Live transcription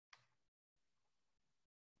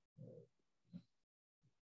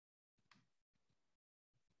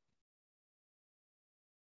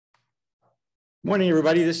Morning,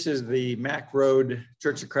 everybody. This is the Mack Road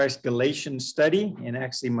Church of Christ Galatian study. And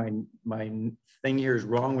actually, my thing here is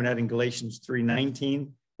wrong. We're not in Galatians 3:19.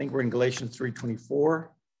 I think we're in Galatians 3:24.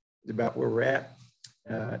 It's about where we're at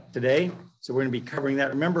today. So we're going to be covering that.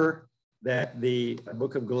 Remember that the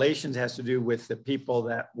book of Galatians has to do with the people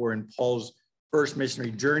that were in Paul's first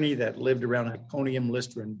missionary journey that lived around Iconium,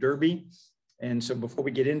 Lystra, and Derbe. And so before we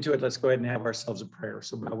get into it, let's go ahead and have ourselves a prayer.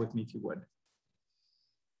 So bow with me if you would.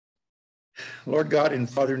 Lord God and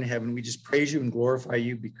Father in heaven, we just praise you and glorify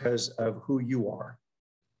you because of who you are,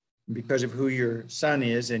 because of who your Son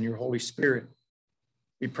is and your Holy Spirit.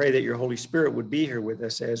 We pray that your Holy Spirit would be here with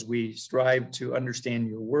us as we strive to understand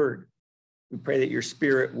your word. We pray that your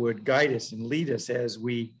Spirit would guide us and lead us as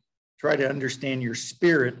we try to understand your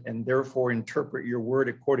Spirit and therefore interpret your word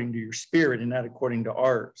according to your Spirit and not according to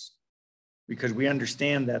ours. Because we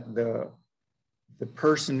understand that the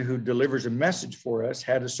person who delivers a message for us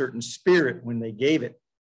had a certain spirit when they gave it.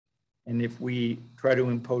 And if we try to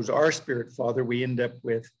impose our spirit, Father, we end up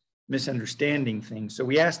with misunderstanding things. So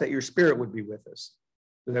we ask that your Spirit would be with us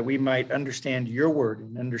so that we might understand your word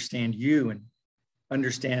and understand you and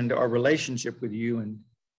understand our relationship with you and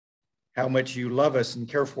how much you love us and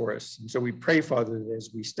care for us. And so we pray, Father, that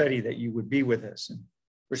as we study that you would be with us. And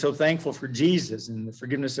we're so thankful for Jesus and the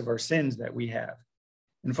forgiveness of our sins that we have.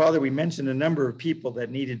 And Father, we mentioned a number of people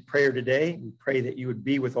that needed prayer today. We pray that you would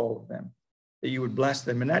be with all of them, that you would bless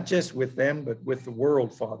them, and not just with them, but with the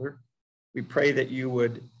world, Father. We pray that you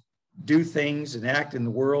would do things and act in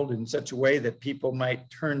the world in such a way that people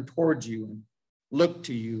might turn towards you and look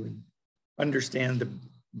to you and understand the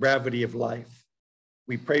gravity of life.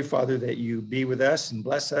 We pray, Father, that you be with us and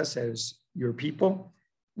bless us as your people.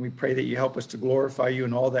 We pray that you help us to glorify you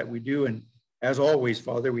in all that we do. And as always,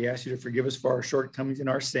 Father, we ask you to forgive us for our shortcomings and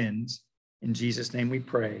our sins. In Jesus' name we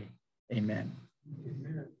pray. Amen.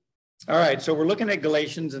 Amen. All right, so we're looking at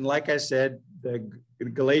Galatians, and like I said, the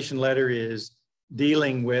Galatian letter is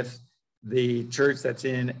dealing with the church that's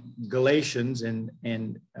in Galatians and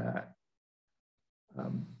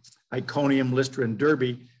Iconium, Lystra, and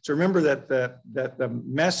Derbe. So remember that the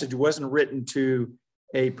message wasn't written to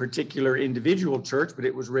a particular individual church, but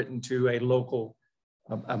it was written to a local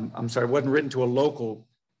it wasn't written to a local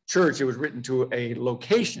church. It was written to a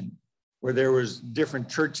location where there was different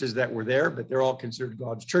churches that were there, but they're all considered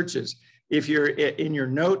God's churches. If you're in your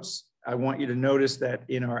notes, I want you to notice that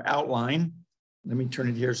in our outline, let me turn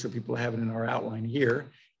it here so people have it in our outline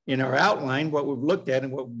here. In our outline, what we've looked at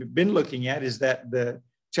and what we've been looking at is that the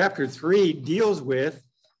chapter 3 deals with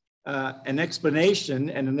an explanation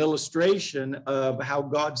and an illustration of how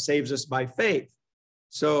God saves us by faith.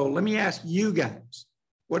 So let me ask you guys,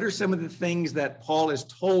 what are some of the things that Paul has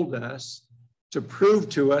told us to prove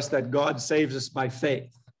to us that God saves us by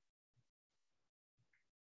faith?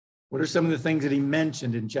 What are some of the things that he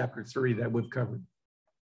mentioned in chapter 3 that we've covered?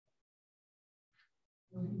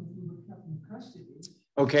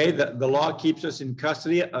 Okay, the law keeps us in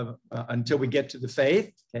custody until we get to the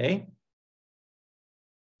faith, okay?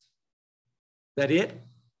 Is that it?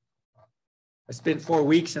 I spent 4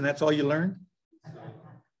 weeks and that's all you learned?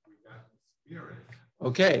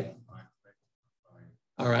 Okay.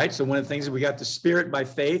 All right. So one of the things is we got the Spirit by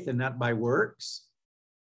faith and not by works.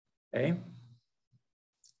 Okay.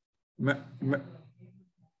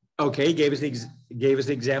 Okay. Gave us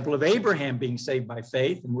the example of Abraham being saved by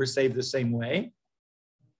faith, and we're saved the same way.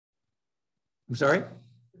 I'm sorry.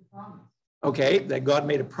 Okay. That God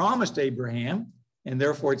made a promise to Abraham, and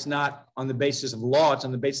therefore it's not on the basis of law. It's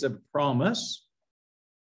on the basis of a promise.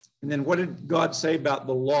 And then what did God say about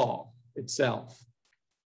the law itself?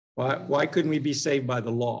 Why couldn't we be saved by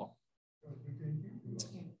the law?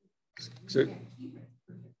 So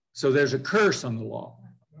there's a curse on the law.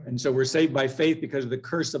 And so we're saved by faith because of the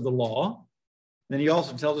curse of the law. Then he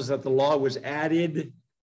also tells us that the law was added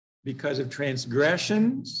because of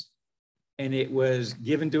transgressions, and it was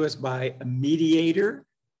given to us by a mediator.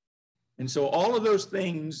 And so all of those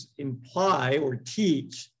things imply or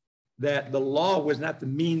teach that the law was not the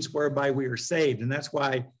means whereby we are saved. And that's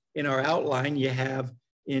why in our outline, you have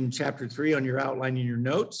in chapter 3 on your outline in your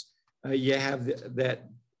notes, you have that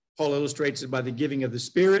Paul illustrates it by the giving of the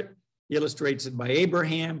Spirit, illustrates it by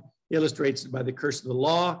Abraham, illustrates it by the curse of the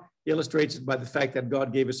law, illustrates it by the fact that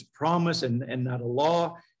God gave us a promise and not a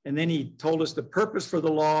law. And then he told us the purpose for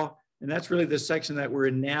the law. And that's really the section that we're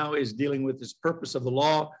in now, is dealing with this purpose of the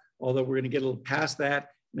law, although we're going to get a little past that.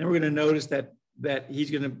 And then we're going to notice that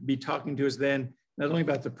he's going to be talking to us then not only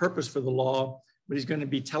about the purpose for the law, but he's going to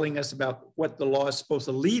be telling us about what the law is supposed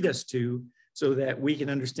to lead us to so that we can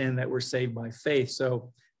understand that we're saved by faith.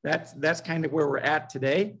 So that's kind of where we're at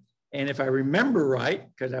today. And if I remember right,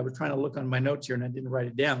 because I was trying to look on my notes here and I didn't write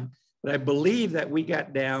it down, but I believe that we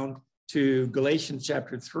got down to Galatians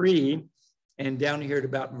chapter 3 and down here at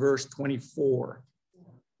about verse 24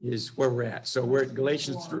 is where we're at. So we're at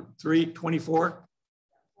Galatians 3:24.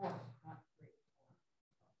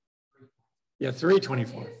 Yeah,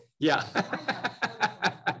 3:24. Yeah.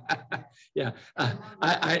 Yeah. I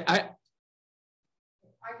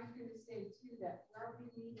was going to say too that are we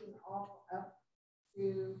leading all up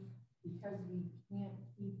to, because we can't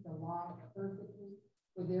keep the law perfectly,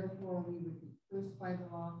 so therefore we would be cursed by the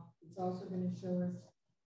law. It's also going to show us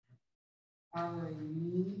our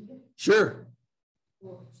need. Sure.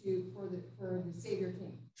 For the Savior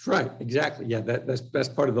King. Right. Exactly. Yeah. That's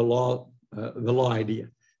part of the law idea.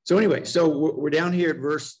 So anyway, so we're down here at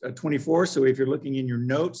verse 24. So if you're looking in your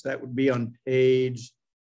notes, that would be on page,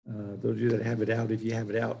 those of you that have it out, if you have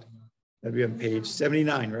it out, that'd be on page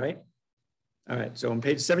 79, right? All right, so on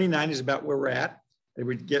page 79 is about where we're at. And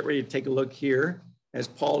we get ready to take a look here as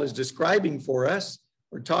Paul is describing for us,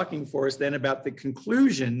 or talking for us then about the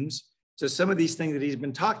conclusions to some of these things that he's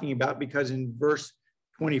been talking about, because in verse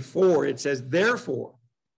 24, it says, therefore,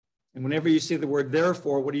 and whenever you see the word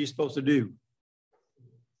therefore, what are you supposed to do?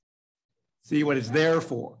 See what it's there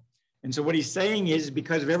for. And so what he's saying is,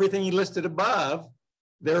 because of everything he listed above,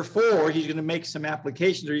 therefore, he's going to make some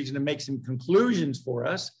applications, or he's going to make some conclusions for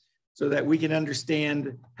us so that we can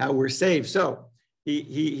understand how we're saved. So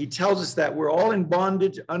he tells us that we're all in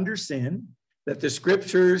bondage under sin, that the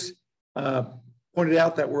scriptures pointed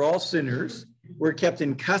out that we're all sinners. We're kept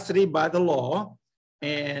in custody by the law.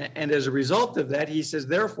 And as a result of that, he says,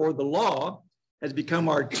 therefore, the law has become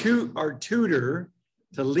our tutor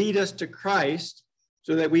to lead us to Christ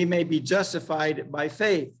so that we may be justified by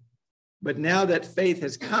faith. But now that faith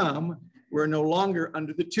has come, we're no longer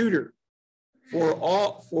under the tutor.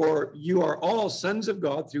 For you are all sons of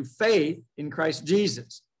God through faith in Christ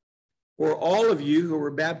Jesus. For all of you who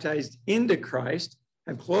were baptized into Christ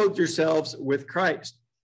have clothed yourselves with Christ.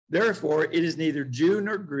 Therefore, it is neither Jew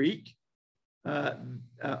nor Greek. There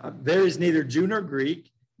is neither Jew nor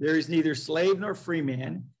Greek. There is neither slave nor free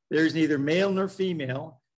man. There is neither male nor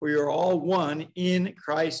female, for you are all one in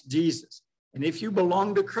Christ Jesus. And if you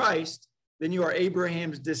belong to Christ, then you are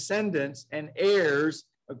Abraham's descendants and heirs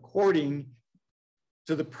according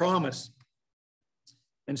to the promise.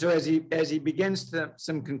 And so as he begins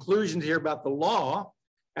some conclusions here about the law,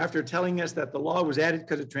 after telling us that the law was added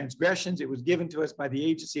because of transgressions, it was given to us by the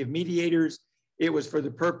agency of mediators. It was for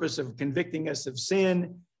the purpose of convicting us of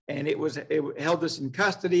sin, and it held us in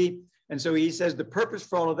custody. And so he says the purpose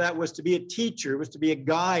for all of that was to be a teacher, was to be a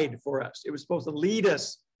guide for us. It was supposed to lead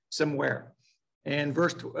us somewhere. And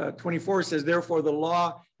verse 24 says, therefore, the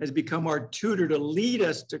law has become our tutor to lead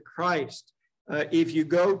us to Christ. If you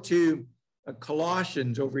go to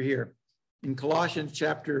Colossians over here, in Colossians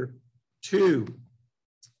chapter 2,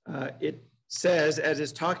 it says, as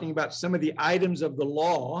it's talking about some of the items of the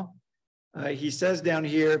law, he says down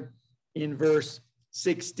here in verse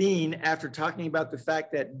 16, after talking about the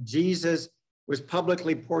fact that Jesus was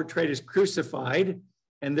publicly portrayed as crucified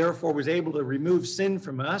and therefore was able to remove sin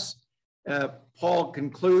from us, Paul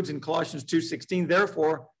concludes in Colossians 2:16,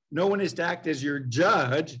 therefore, no one is to act as your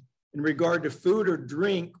judge in regard to food or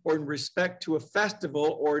drink or in respect to a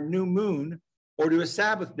festival or a new moon or to a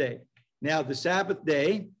Sabbath day. Now, the Sabbath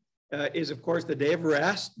day is, of course, the day of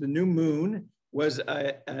rest. The new moon was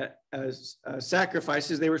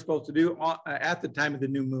sacrifices they were supposed to do at the time of the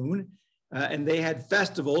new moon. And they had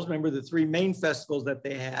festivals. Remember the three main festivals that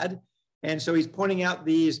they had. And so he's pointing out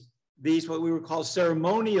these what we would call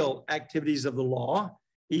ceremonial activities of the law.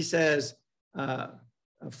 He says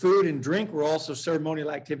food and drink were also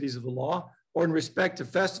ceremonial activities of the law, or in respect to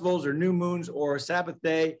festivals or new moons or a Sabbath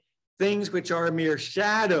day, things which are a mere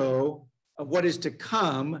shadow of what is to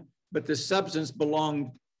come, but the substance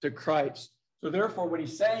belonged to Christ. So therefore, what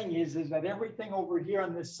he's saying is that everything over here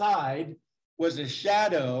on this side was a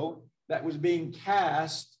shadow that was being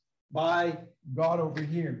cast by God over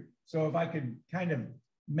here. So if I could kind of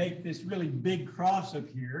make this really big cross up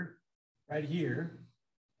here, right here,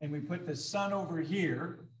 and we put the sun over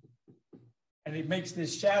here, and it makes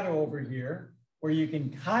this shadow over here where you can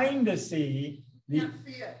kind of see the... Can't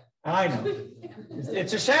see it. I know.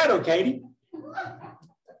 It's a shadow, Katie.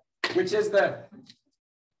 Which is the...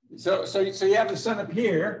 So you have the sun up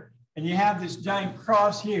here, and you have this giant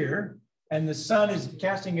cross here, and the sun is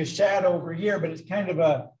casting a shadow over here, but it's kind of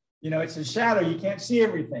a, it's a shadow. You can't see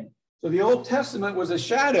everything. So the Old Testament was a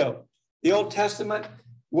shadow. The Old Testament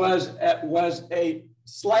was a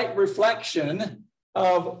slight reflection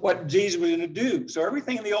of what Jesus was going to do. So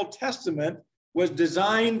everything in the Old Testament was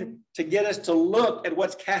designed to get us to look at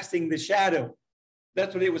what's casting the shadow.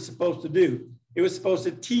 That's what it was supposed to do. It was supposed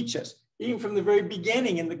to teach us. Even from the very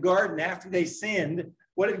beginning in the garden, after they sinned,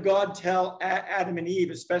 what did God tell Adam and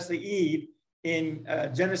Eve, especially Eve, in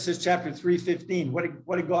Genesis chapter 3:15?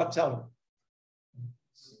 What did God tell them?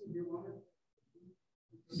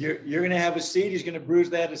 You're going to have a seed. He's going to bruise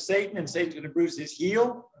the head of Satan, and Satan's going to bruise his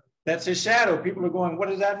heel. That's his shadow. People are going, what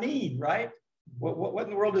does that mean, right? What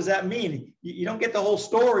in the world does that mean? You don't get the whole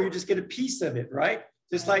story. You just get a piece of it, right?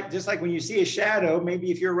 Just like when you see a shadow,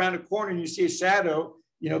 maybe if you're around a corner and you see a shadow,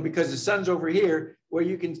 because the sun's over here, well,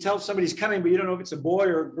 you can tell somebody's coming, but you don't know if it's a boy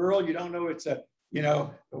or a girl. You don't know it's a,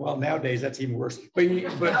 well, nowadays that's even worse. But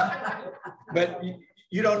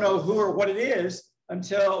you don't know who or what it is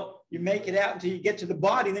until you make it out, until you get to the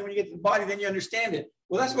body. And then when you get to the body, then you understand it.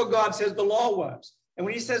 Well, that's what God says the law was. And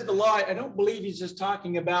when he says the law, I don't believe he's just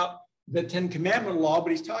talking about the 10 Commandment law,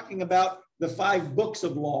 but he's talking about the 5 books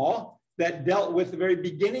of law that dealt with the very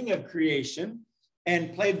beginning of creation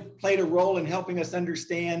and played a role in helping us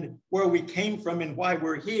understand where we came from and why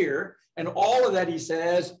we're here. And all of that, he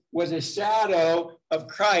says, was a shadow of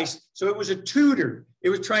Christ. So it was a tutor. It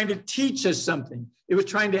was trying to teach us something. It was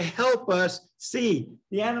trying to help us see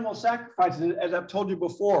the animal sacrifices, as I've told you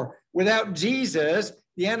before. Without Jesus,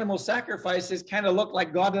 the animal sacrifices kind of look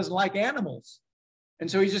like God doesn't like animals. And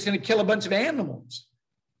so he's just going to kill a bunch of animals.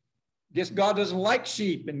 Guess God doesn't like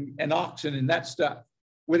sheep and oxen and that stuff.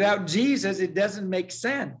 Without Jesus, it doesn't make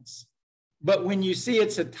sense. But when you see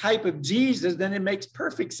it's a type of Jesus, then it makes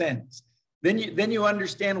perfect sense. Then you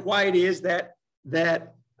understand why it is that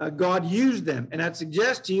God used them. And I'd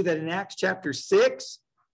suggest to you that in Acts chapter 6,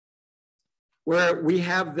 where we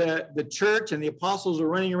have the church and the apostles are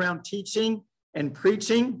running around teaching and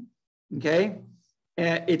preaching, okay?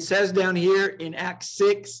 It says down here in Acts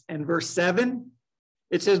 6 and verse 7,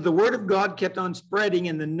 it says, the word of God kept on spreading,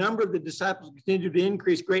 and the number of the disciples continued to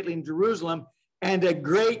increase greatly in Jerusalem, and a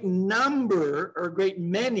great number, or a great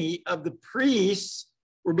many of the priests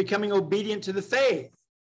were becoming obedient to the faith.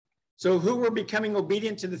 So who were becoming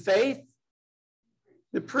obedient to the faith?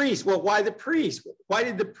 The priests. Well, why the priests? Why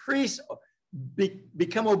did the priests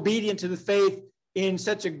become obedient to the faith in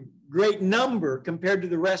such a great number compared to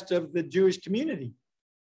the rest of the Jewish community?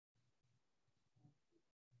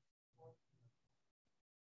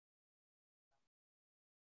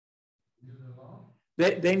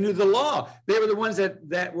 They knew the law. They were the ones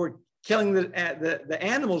that were killing the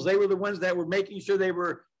animals. They were the ones that were making sure they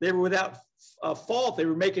were without fault. They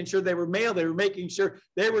were making sure they were male. They were making sure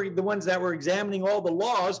they were the ones that were examining all the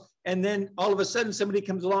laws. And then all of a sudden somebody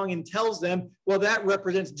comes along and tells them, well, that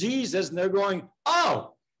represents Jesus. And they're going,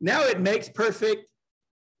 oh, now it makes perfect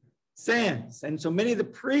sense. And so many of the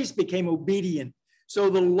priests became obedient. So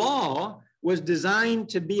the law was designed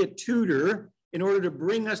to be a tutor in order to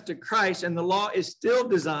bring us to Christ. And the law is still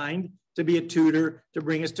designed to be a tutor to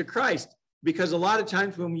bring us to Christ. Because a lot of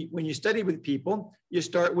times when you study with people, you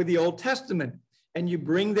start with the Old Testament and you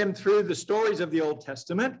bring them through the stories of the Old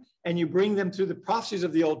Testament, and you bring them through the prophecies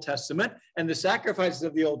of the Old Testament and the sacrifices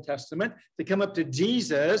of the Old Testament to come up to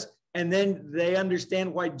Jesus. And then they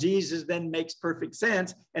understand why Jesus then makes perfect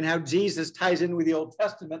sense and how Jesus ties in with the Old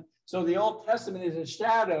Testament. So the Old Testament is a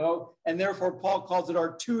shadow, and therefore Paul calls it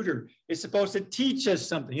our tutor. It's supposed to teach us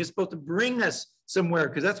something. It's supposed to bring us somewhere,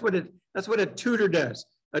 because that's what a tutor does.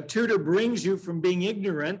 A tutor brings you from being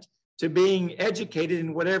ignorant to being educated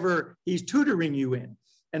in whatever he's tutoring you in.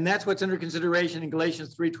 And that's what's under consideration in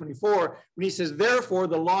Galatians 3:24, when he says, therefore,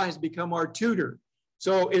 the law has become our tutor.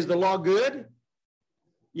 So is the law good?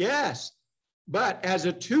 Yes. But as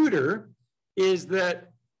a tutor, is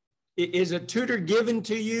a tutor given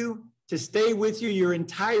to you to stay with you your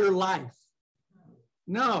entire life?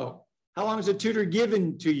 No. How long is a tutor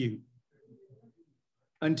given to you?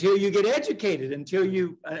 Until you get educated, until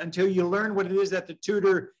you learn what it is that the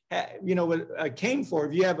tutor came for.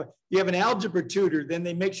 If you have an algebra tutor, then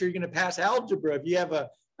they make sure you're going to pass algebra. If you have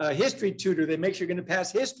a history tutor, they make sure you're going to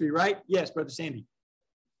pass history, right? Yes, Brother Sandy.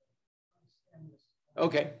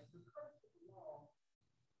 Okay.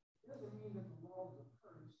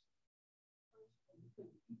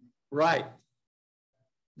 Right.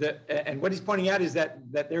 And what he's pointing out is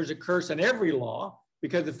that there's a curse on every law,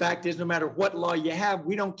 because the fact is, no matter what law you have,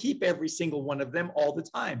 we don't keep every single one of them all the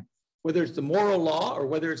time. Whether it's the moral law, or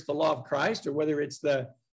whether it's the law of Christ, or whether it's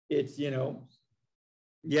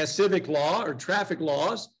civic law or traffic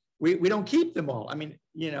laws, we don't keep them all. I mean,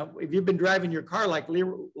 if you've been driving your car, like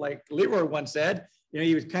Leroy once said,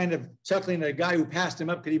 he was kind of chuckling at a guy who passed him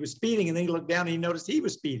up because he was speeding, and then he looked down and he noticed he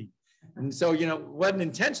was speeding. And so, it wasn't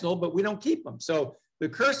intentional, but we don't keep them. So the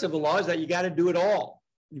curse of the law is that you got to do it all.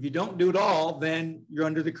 If you don't do it all, then you're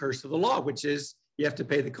under the curse of the law, which is you have to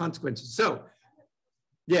pay the consequences. So,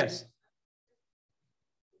 yes.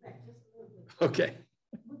 Okay.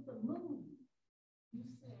 With the moon, you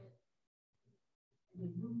said the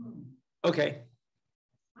new moon. Okay.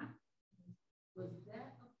 Was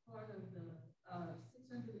that a part of the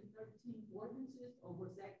 613 ordinances, or was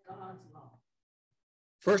that God's law?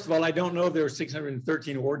 First of all, I don't know if there were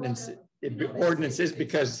 613 ordinances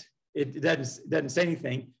because it doesn't say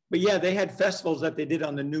anything. But yeah, they had festivals that they did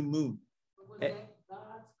on the new moon. Was that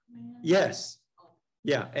God's command? Yes.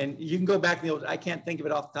 Yeah, and you can go back in the old, I can't think of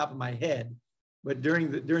it off the top of my head, but during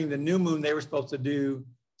the new moon, they were supposed to do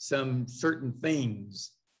some certain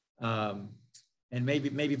things. And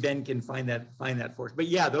maybe Ben can find that for us. But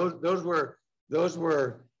yeah, those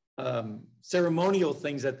were ceremonial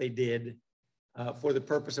things that they did for the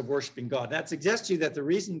purpose of worshiping God. That suggests to you that the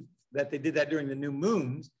reason that they did that during the new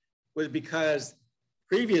moons was because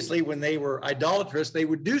previously, when they were idolatrous, they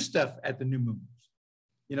would do stuff at the new moons.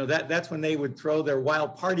 You know, that's when they would throw their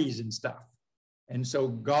wild parties and stuff. And so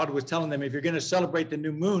God was telling them, if you're going to celebrate the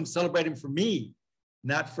new moon, celebrate them for me,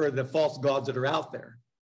 not for the false gods that are out there.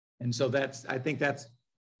 And so I think that's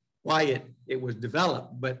why it was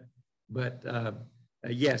developed. But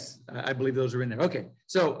yes, I believe those are in there. Okay,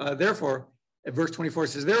 so therefore, verse 24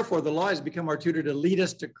 says, therefore the law has become our tutor to lead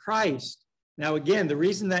us to Christ. Now, again, the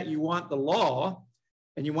reason that you want the law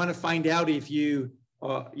and you want to find out if you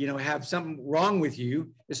have something wrong with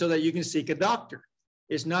you is so that you can seek a doctor.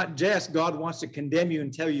 It's not just God wants to condemn you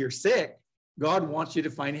and tell you you're sick. God wants you to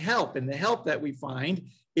find help. And the help that we find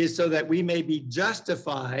is so that we may be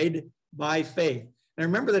justified by faith. And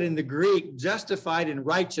remember that in the Greek, justified and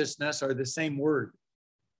righteousness are the same word.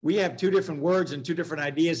 We have two different words and two different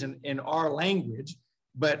ideas in our language,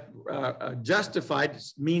 but justified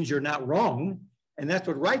means you're not wrong. And that's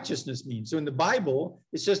what righteousness means. So in the Bible,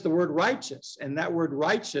 it's just the word righteous. And that word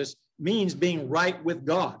righteous means being right with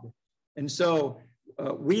God. And so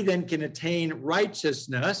we then can attain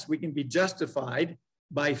righteousness. We can be justified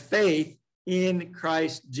by faith in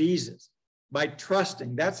Christ Jesus, by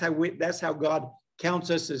trusting. That's how God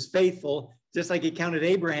counts us as faithful, just like he counted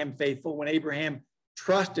Abraham faithful when Abraham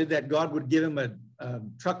trusted that God would give him a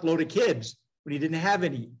truckload of kids when he didn't have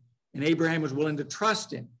any. And Abraham was willing to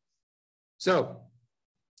trust him. So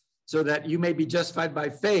that you may be justified by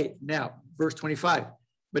faith. Now, verse 25,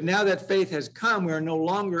 but now that faith has come, we are no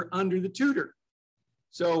longer under the tutor.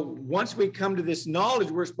 So once we come to this knowledge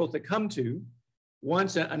we're supposed to come to,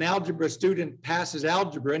 once an algebra student passes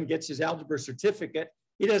algebra and gets his algebra certificate,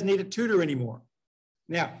 he doesn't need a tutor anymore.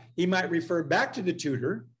 Now, he might refer back to the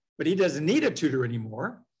tutor, but he doesn't need a tutor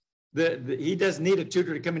anymore. He doesn't need a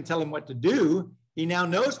tutor to come and tell him what to do. He now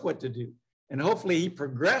knows what to do. And hopefully he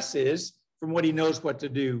progresses from what he knows what to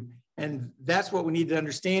do. And that's what we need to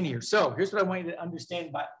understand here. So here's what I want you to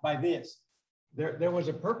understand by this. There was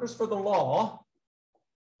a purpose for the law,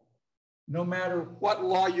 no matter what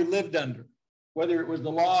law you lived under, whether it was the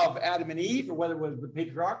law of Adam and Eve, or whether it was the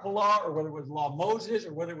patriarchal law, or whether it was the law of Moses,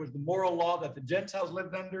 or whether it was the moral law that the Gentiles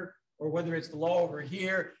lived under, or whether it's the law over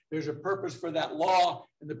here. There's a purpose for that law,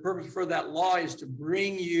 and the purpose for that law is to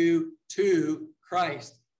bring you to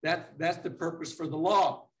Christ. That's the purpose for the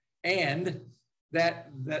law. And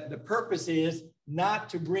that the purpose is not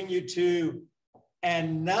to bring you to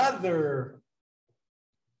another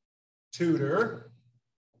tutor.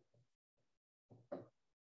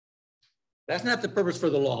 That's not the purpose for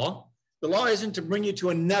the law. The law isn't to bring you to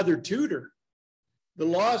another tutor. The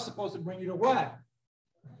law is supposed to bring you to what?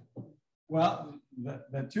 Well,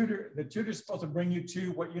 the tutor is supposed to bring you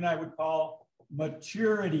to what you and I would call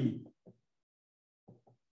maturity.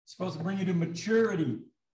 It's supposed to bring you to maturity.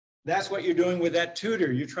 That's what you're doing with that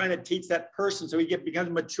tutor. You're trying to teach that person so he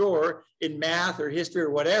becomes mature in math or history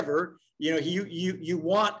or whatever. You know, you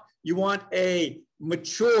want a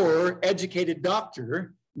mature, educated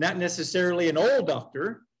doctor, not necessarily an old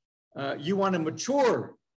doctor. You want a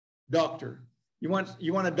mature doctor. You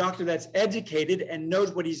want a doctor that's educated and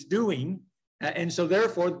knows what he's doing. And so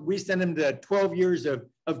therefore, we send him to 12 years of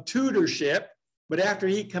tutorship. But after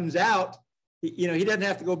he comes out, he doesn't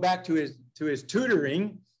have to go back to his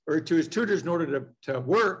tutoring or to his tutors in order to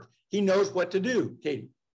work. He knows what to do. Katie.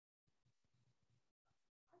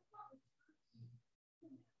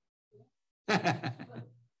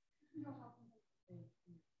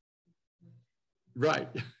 Right.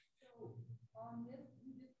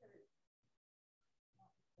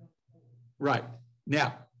 Right.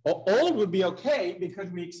 Now, old would be okay because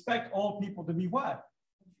we expect old people to be what?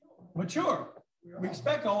 Mature. We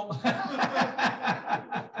expect old.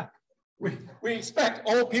 we expect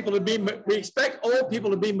old people to be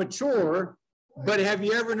mature But have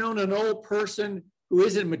you ever known an old person who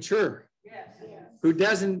isn't mature? Yes. Who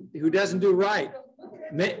doesn't do right?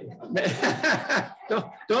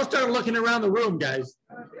 Don't start looking around the room, guys.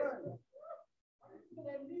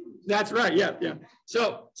 That's right. Yeah.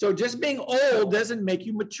 So just being old doesn't make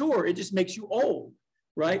you mature. It just makes you old,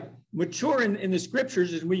 right? Mature in the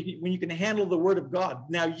scriptures is when you can handle the word of God.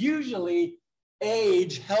 Now, usually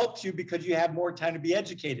age helps you because you have more time to be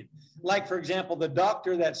educated. Like, for example, the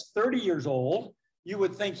doctor that's 30 years old, you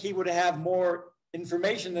would think he would have more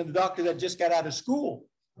information than the doctor that just got out of school,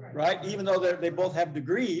 right? Even though they both have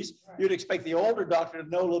degrees, you'd expect the older doctor to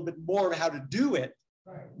know a little bit more of how to do it.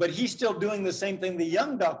 But he's still doing the same thing the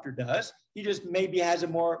young doctor does. He just maybe has a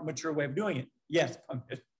more mature way of doing it. Yes. So I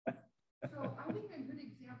think a good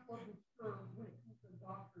example of mature when it comes to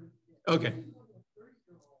doctors. Okay.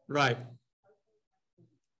 Right.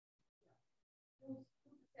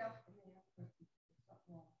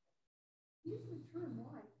 He's mature in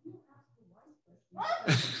life. He'll ask the right question.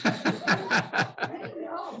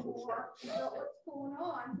 What's going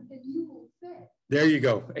on? Because you will say. There you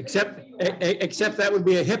go. Except that would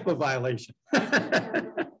be a HIPAA violation.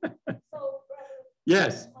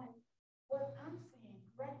 Yes. What I'm saying,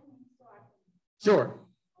 correct me so I can. Sure.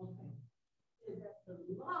 Okay. Is that the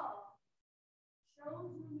law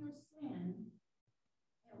shows you your sin,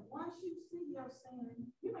 and once you see your sin,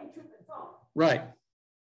 you may trip and fall. Right.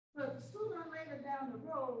 But sooner or later down the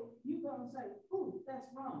road, you're going to say, "Ooh, that's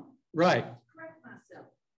wrong." Right. Correct myself.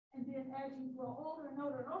 And then as you grow older and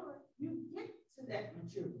older and older, you get to that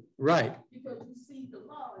maturity. Right. Because you see the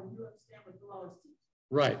law and you understand what the law is teaching.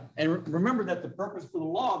 Right. And remember that the purpose for the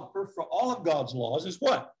law, the purpose for all of God's laws is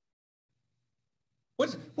what?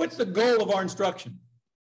 What's the goal of our instruction?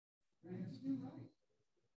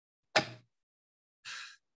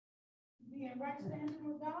 Being right standing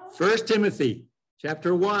with God. 1 Timothy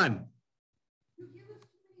chapter 1. You give us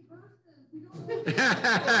too many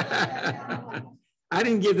verses. I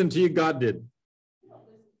didn't give them to you. God did.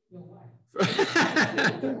 1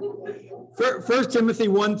 Timothy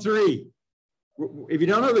 1:3. If you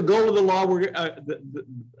don't know the goal of the law,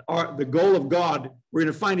 the goal of God, we're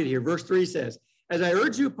going to find it here. Verse 3 says, "As I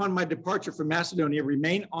urge you upon my departure from Macedonia,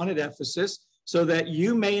 remain on at Ephesus, so that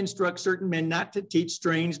you may instruct certain men not to teach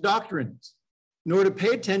strange doctrines, nor to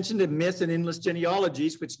pay attention to myths and endless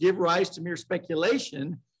genealogies, which give rise to mere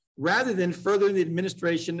speculation, rather than furthering the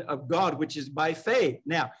administration of God, which is by faith."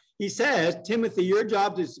 Now, he says, Timothy, your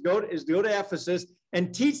job is to go to Ephesus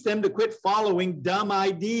and teach them to quit following dumb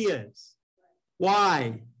ideas.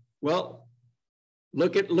 Why? Well,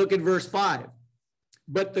 look at verse 5.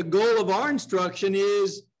 But the goal of our instruction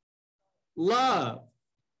is love.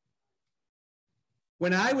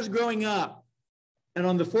 When I was growing up, and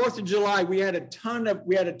on the 4th of July, we had a ton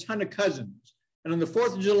of cousins. And on the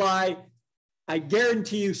 4th of July, I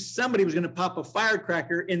guarantee you somebody was going to pop a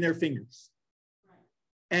firecracker in their fingers.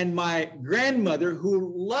 And my grandmother,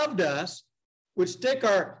 who loved us, would stick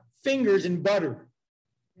our fingers in butter.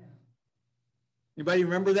 Anybody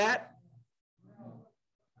remember that?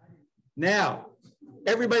 Now,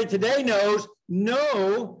 everybody today knows,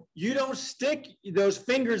 no, you don't stick those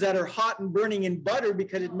fingers that are hot and burning in butter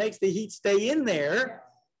because it makes the heat stay in there.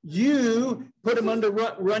 You put them under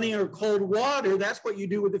running or cold water. That's what you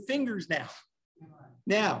do with the fingers now.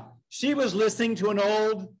 Now, she was listening to an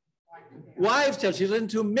old wives' tale. She was listening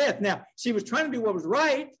to a myth. Now, she was trying to do what was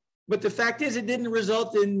right, but the fact is it didn't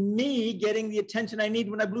result in me getting the attention I need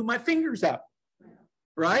when I blew my fingers out.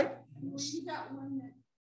 Right?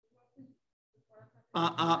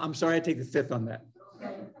 I'm sorry, I take the fifth on that.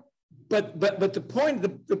 But the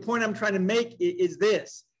point I'm trying to make is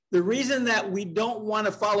this. The reason that we don't want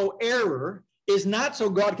to follow error is not so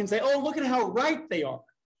God can say, "Oh, look at how right they are."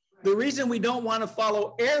 The reason we don't want to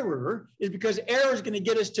follow error is because error is going to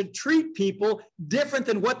get us to treat people different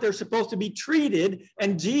than what they're supposed to be treated.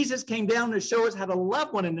 And Jesus came down to show us how to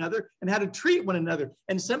love one another and how to treat one another.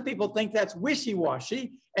 And some people think that's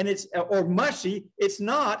wishy-washy and or mushy. It's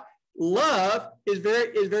not. Love is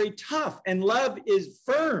very tough, and love is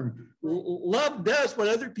firm. Love does what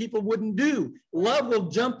other people wouldn't do. Love will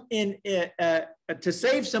jump in to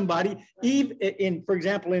save somebody, even for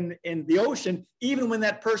example, in the ocean, even when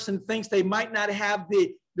that person thinks they might not have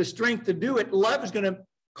the strength to do it. Love is going to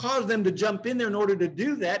cause them to jump in there in order to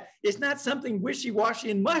do that. It's not something wishy-washy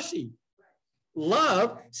and mushy.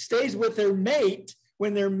 Love stays with their mate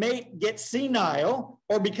when their mate gets senile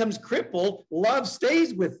or becomes crippled. Love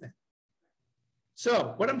stays with them.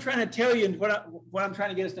 So what I'm trying to tell you and what I'm trying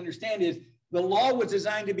to get us to understand is the law was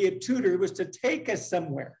designed to be a tutor. It was to take us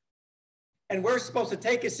somewhere. And where it's supposed to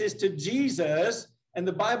take us is to Jesus. And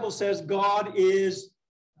the Bible says God is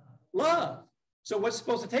love. So what's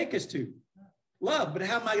supposed to take us to? Love. But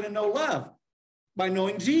how am I going to know love? By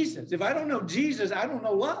knowing Jesus. If I don't know Jesus, I don't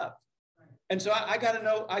know love. And so I got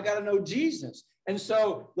to know Jesus. And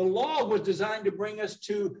so the law was designed to bring us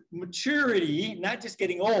to maturity, not just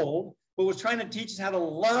getting old, but was trying to teach us how to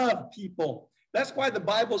love people. That's why the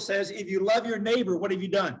Bible says, if you love your neighbor, what have you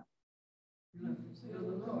done?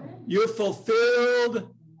 You've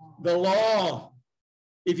fulfilled the law.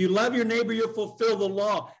 If you love your neighbor, you'll fulfill the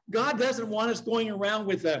law. God doesn't want us going around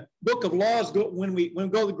with a book of laws when we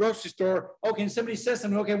go to the grocery store. Okay, and somebody says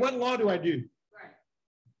something, okay, what law do I do? Right.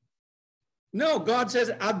 No, God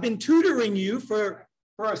says, I've been tutoring you for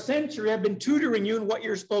a century. I've been tutoring you in what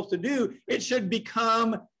you're supposed to do. It should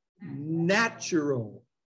become natural.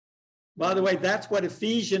 By the way, that's what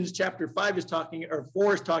Ephesians chapter 5 is talking, or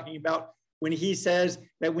 4 is talking about, when he says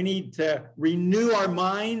that we need to renew our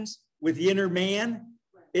minds with the inner man.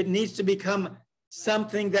 It needs to become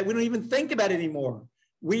something that we don't even think about anymore.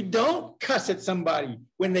 We don't cuss at somebody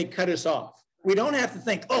when they cut us off. We don't have to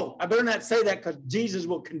think, oh, I better not say that because Jesus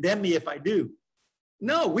will condemn me if I do.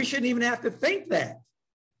 No, we shouldn't even have to think that,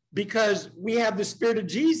 because we have the Spirit of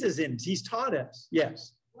Jesus in us. He's taught us.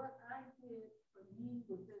 Yes. What I did for me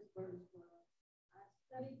with this verse was I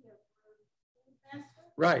studied that word,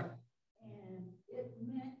 right. And it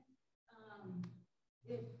meant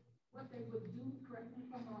what they would do, correct me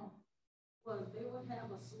if I'm wrong, was they would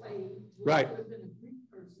have a slave, which right. would have been a Greek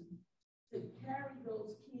person, to carry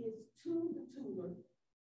those kids to the tutor,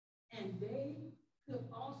 and they could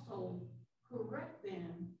also correct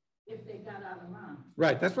them if they got out of line.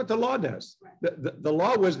 Right. That's what the law does. Right. The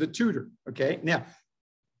law was the tutor. Okay. Now,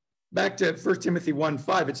 back to 1 Timothy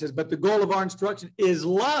 1:5, it says, but the goal of our instruction is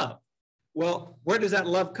love. Well, where does that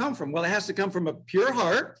love come from? Well, it has to come from a pure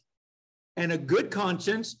heart and a good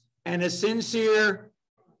conscience and a sincere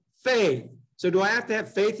faith. So do I have to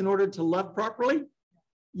have faith in order to love properly?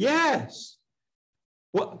 Yes.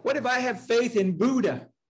 What if I have faith in Buddha?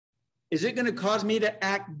 Is it going to cause me to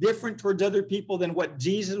act different towards other people than what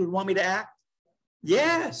Jesus would want me to act?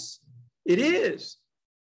 Yes, it is.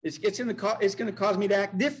 It's going to cause me to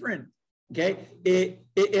act different. Okay.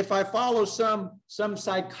 If I follow some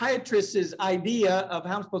psychiatrist's idea of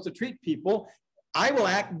how I'm supposed to treat people, I will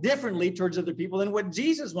act differently towards other people than what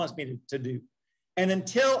Jesus wants me to do. And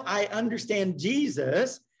until I understand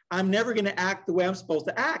Jesus, I'm never going to act the way I'm supposed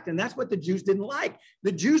to act. And that's what the Jews didn't like.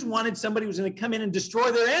 The Jews wanted somebody who was going to come in and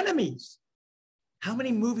destroy their enemies. How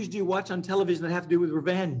many movies do you watch on television that have to do with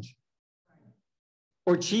revenge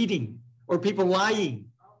or cheating or people lying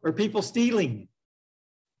or people stealing?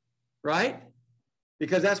 Right?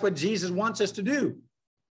 Because that's what Jesus wants us to do.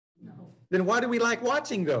 No. Then why do we like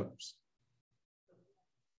watching those?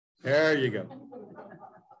 There you go.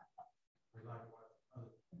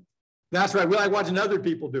 That's right. We like watching other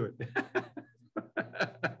people do it.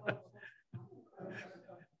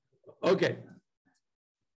 Okay.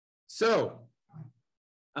 So,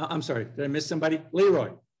 I'm sorry. Did I miss somebody? Leroy.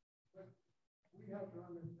 We have to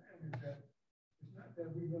understand that it's not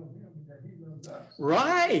that we love him, but that he loves us.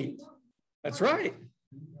 Right. That's right.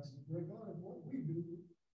 Regardless of what we do,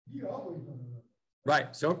 he always going to love us.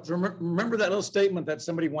 Right. So remember that little statement that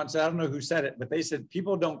somebody once, I don't know who said it, but they said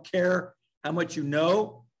people don't care how much you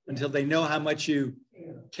know until they know how much you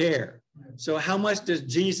care. So how much does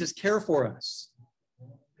Jesus care for us?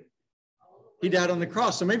 He died on the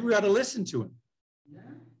cross. So maybe we ought to listen to him.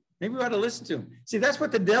 Maybe we ought to listen to him. See, that's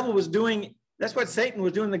what the devil was doing. That's what Satan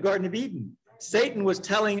was doing in the Garden of Eden. Satan was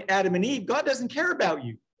telling Adam and Eve, God doesn't care about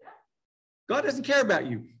you. God doesn't care about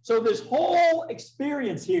you. So this whole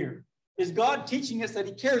experience here is God teaching us that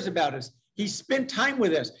he cares about us. He spent time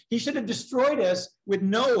with us. He should have destroyed us with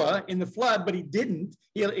Noah in the flood, but he didn't.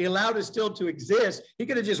 He allowed us still to exist. He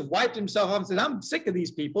could have just wiped himself off and said, I'm sick of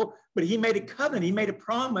these people. But he made a covenant. He made a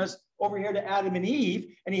promise over here to Adam and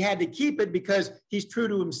Eve, and he had to keep it because he's true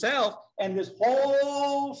to himself. And this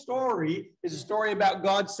whole story is a story about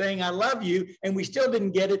God saying, I love you, and we still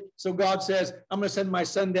didn't get it. So God says, I'm going to send my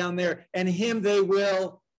son down there, and him they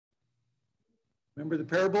will, remember the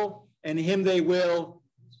parable? And him they will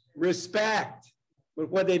respect. But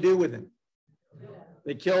what they do with him?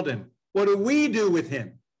 They killed him. What do we do with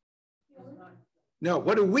him? No,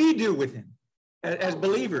 what do we do with him as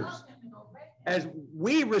believers? As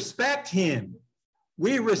we respect him,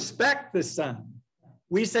 we respect the Son.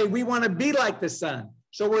 We say we want to be like the Son.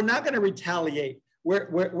 So we're not going to retaliate.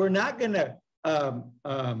 We're not going to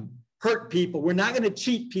hurt people. We're not going to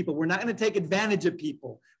cheat people. We're not going to take advantage of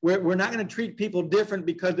people. We're not going to treat people different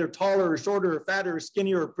because they're taller or shorter or fatter or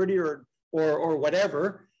skinnier or prettier or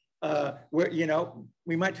whatever.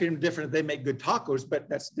 We might treat them different if they make good tacos, but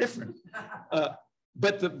that's different.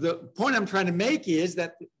 But the point I'm trying to make is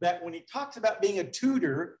that when he talks about being a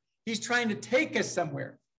tutor, he's trying to take us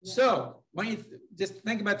somewhere. Yeah. So when you just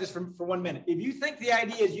think about this for 1 minute. If you think the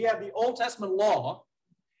idea is you have the Old Testament law,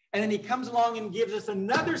 and then he comes along and gives us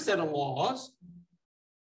another set of laws,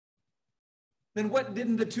 then what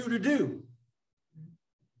didn't the tutor do?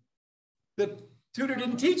 The tutor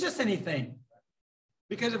didn't teach us anything.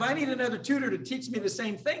 Because if I need another tutor to teach me the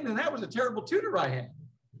same thing, then that was a terrible tutor I had.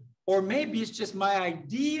 Or maybe it's just my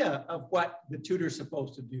idea of what the tutor's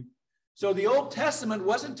supposed to do. So the Old Testament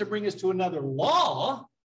wasn't to bring us to another law.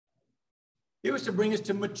 It was to bring us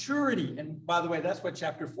to maturity. And by the way, that's what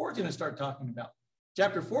chapter 4 is going to start talking about.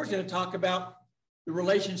 Chapter 4 is going to talk about the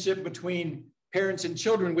relationship between parents and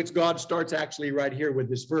children, which God starts actually right here with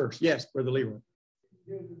this verse. Yes, Brother Leroy.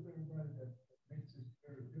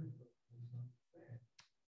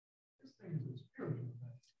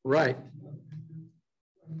 Right.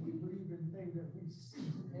 We believe in things that we see,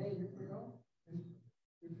 you know, and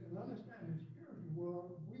to understand the spiritual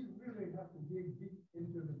world, we really have to dig deep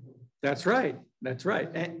into the book. That's right. That's right.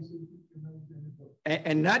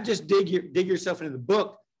 And not just dig yourself into the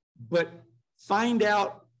book, but find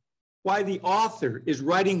out why the author is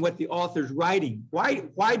writing what the author's writing.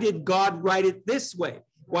 Why did God write it this way?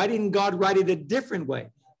 Why didn't God write it a different way?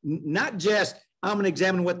 Not just, I'm going to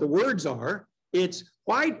examine what the words are. It's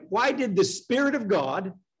why did the Spirit of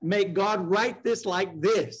God make God write this like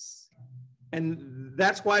this? And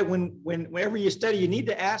that's why whenever you study, you need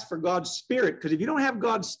to ask for God's Spirit. Because if you don't have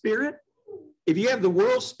God's Spirit, if you have the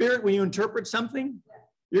world's spirit when you interpret something,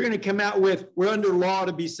 you're going to come out with, we're under law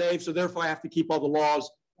to be saved, so therefore I have to keep all the laws,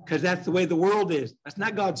 because that's the way the world is. That's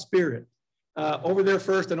not God's Spirit. Over there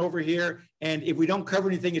first and over here. And if we don't cover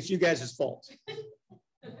anything, it's you guys' fault.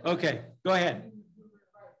 Okay, go ahead.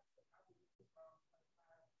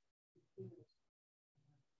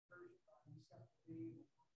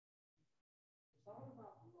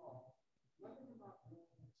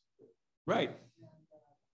 Right.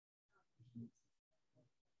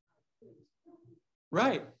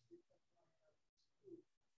 Right.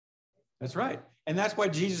 That's right. And that's why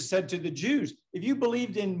Jesus said to the Jews, if you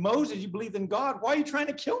believed in Moses, you believed in God, why are you trying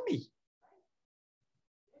to kill me?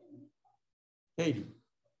 Katie.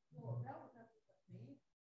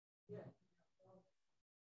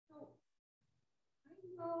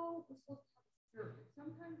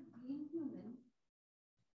 Sometimes being human,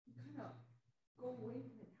 you kind of go away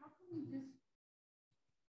from it. How can we just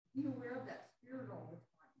be aware of that spirit all the time?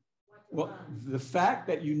 Well, the fact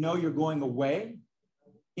that you know you're going away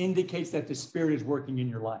indicates that the Spirit is working in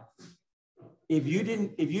your life. If you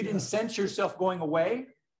didn't sense yourself going away,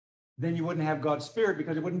 then you wouldn't have God's Spirit,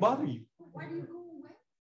 because it wouldn't bother you. Why do you go away?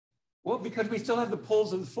 Well, because we still have the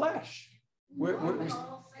pulls of the flesh.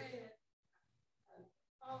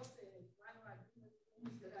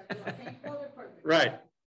 Right.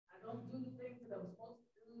 I don't do the things that I'm supposed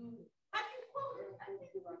to do. How do you quote it?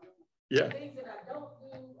 Yeah. Things that I don't do,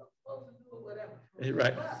 I'm supposed to do, or whatever.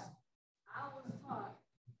 Right. But I was taught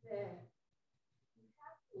that you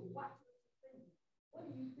have to watch what you're thinking. What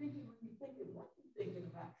are you thinking when you're thinking? What are you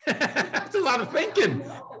thinking about? That's a lot of thinking.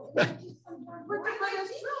 But it's true.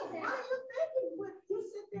 What are you thinking? When you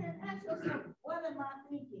sit there and ask yourself, what am I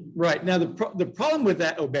thinking? Right. Now, the problem with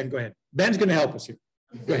that, Ben, go ahead. Ben's going to help us here.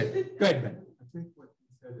 Go ahead. Go ahead, Ben. I think what he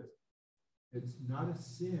said is, it's not a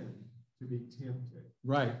sin to be tempted.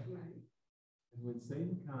 Right. And when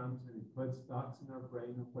Satan comes and he puts thoughts in our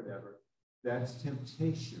brain or whatever, that's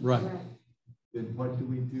temptation. Right. Then what do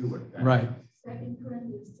we do with that? Right. 2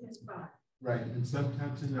 Corinthians 10:5. Right. And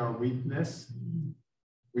sometimes in our weakness,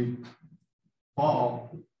 we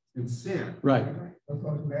fall in sin. Right. But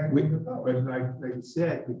like you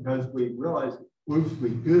said, because we realize, oops, we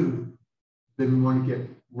do, then we want to get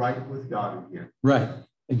right with God again. Right.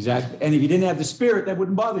 Exactly. And if you didn't have the Spirit, that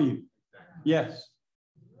wouldn't bother you. Yes.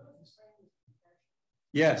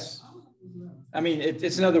 Yes. I mean,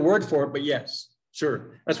 it's another word for it, but yes,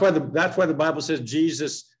 sure. That's why the Bible says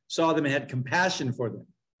Jesus saw them and had compassion for them.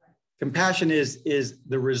 Compassion is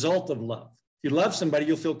the result of love. If you love somebody,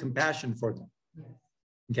 you'll feel compassion for them.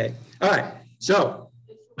 Okay. All right. So,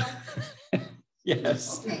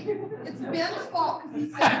 yes. Okay. It's Ben's fault, because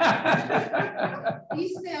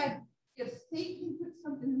he said, if Satan puts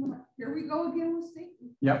something in my, here we go again with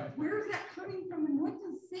Satan. Yep. Where is that coming from, and what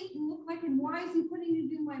does Satan look like, and why is he putting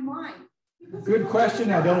it in my mind? Good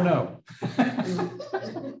question. I don't know. I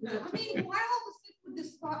mean, why all of a sudden would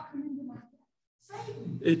this thought come into my head?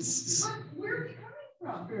 Satan. It's. Where is it coming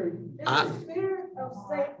from? It's the spirit of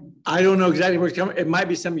Satan. I don't know exactly where it's coming. It might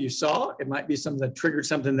be something you saw. It might be something that triggered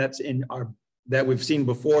something that's that we've seen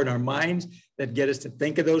before in our minds that get us to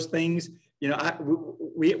think of those things. You know,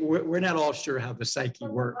 we're not all sure how the psyche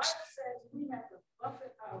works. We have to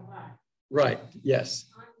buffet our mind. Right. Yes.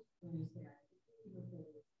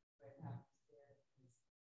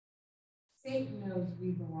 Satan knows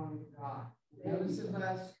we belong to God. Those of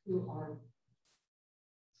us who are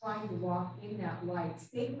trying to walk in that light,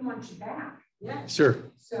 Satan wants you back. Yeah. Sure.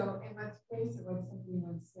 So, and let's face it, like somebody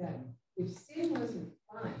once said, if sin wasn't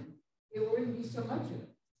fun, there wouldn't be so much of it.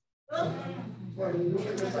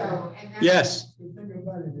 Yes. The thing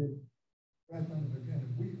about it is, right from the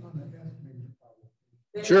beginning, we underestimate the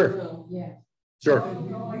power. Sure. Yeah. Sure. We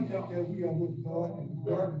think that we are with God, and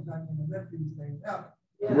God is not going to let these things out.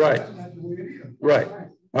 Right. That's not the way it is. Right.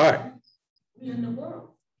 All right. We in the world.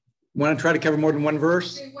 Want to try to cover more than one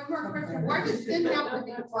verse? One more question. Why does sin have to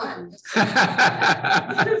be fun?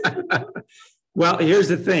 Well, here's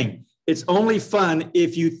the thing. It's only fun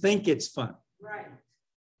if you think it's fun. Right.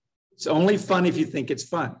 It's only fun if you think it's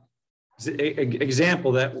fun.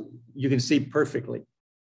 Example that you can see perfectly.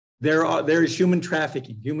 There is human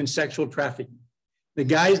trafficking, human sexual trafficking. The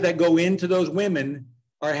guys that go into those women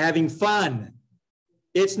are having fun.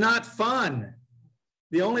 It's not fun.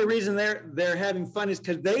 The only reason they're having fun is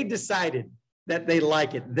because they decided that they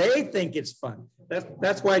like it. They think it's fun.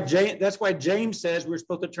 That's why James says we're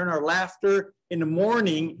supposed to turn our laughter into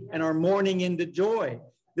mourning and our mourning into joy.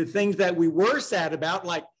 The things that we were sad about,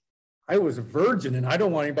 like I was a virgin and I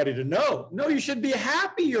don't want anybody to know. No, you should be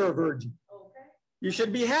happy you're a virgin. You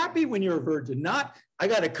should be happy when you're a virgin. Not I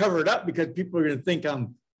got to cover it up because people are going to think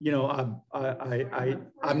I'm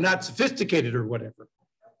not sophisticated or whatever.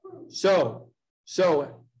 So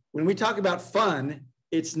when we talk about fun,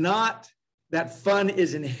 it's not that fun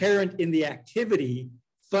is inherent in the activity.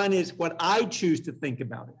 Fun is what I choose to think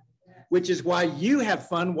about it, which is why you have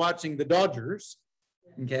fun watching the Dodgers.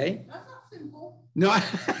 Okay. That's not simple. No,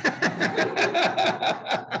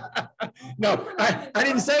 no, I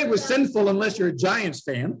didn't say it was sinful unless you're a Giants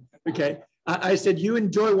fan. Okay. I said you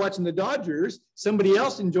enjoy watching the Dodgers. Somebody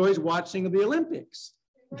else enjoys watching the Olympics.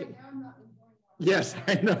 Okay. Right now, I'm not enjoying watching. Yes,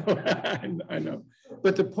 I know. I know.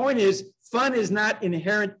 But the point is, fun is not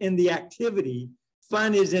inherent in the activity.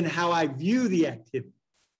 Fun is in how I view the activity.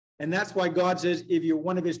 And that's why God says, if you're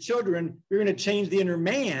one of his children, you're going to change the inner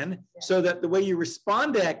man so that the way you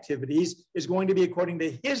respond to activities is going to be according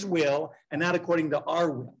to his will and not according to our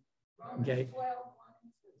will. Okay.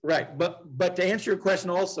 Right. But to answer your question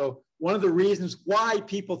also, one of the reasons why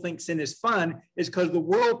people think sin is fun is because the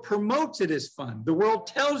world promotes it as fun. The world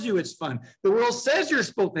tells you it's fun. The world says you're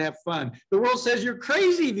supposed to have fun. The world says you're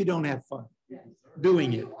crazy if you don't have fun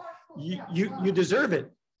doing it. You deserve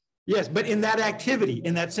it. Yes, but in that activity,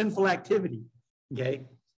 in that sinful activity, okay?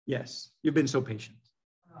 Yes, you've been so patient.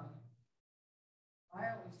 I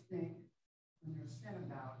always think when there's sin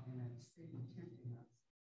about and Satan tempting us,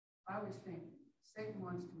 I always think Satan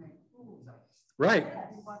wants to make fools of us. Right.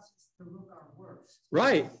 He wants us to look our worst.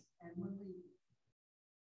 Right. And when we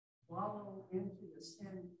wallow into the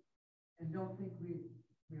sin and don't think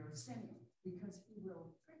we are sinning, because he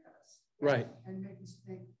will trick us. Right. And make us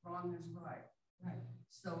think wrong is right. Right.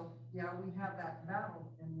 So, yeah, we have that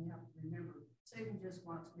battle, and we have to remember, Satan just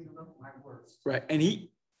wants me to look my worst. Right.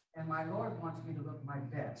 And my Lord wants me to look my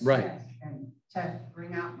best. Right. And to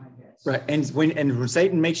bring out my best. Right. And when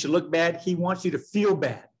Satan makes you look bad, he wants you to feel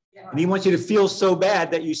bad. Yeah. And he wants you to feel so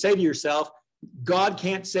bad that you say to yourself, God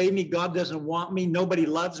can't save me. God doesn't want me. Nobody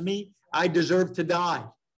loves me. I deserve to die.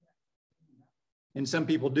 And some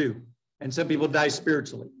people do. And some people die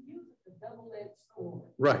spiritually.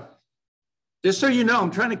 Right. Just so you know,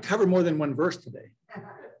 I'm trying to cover more than one verse today.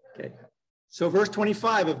 Okay. So verse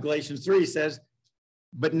 25 of Galatians 3 says,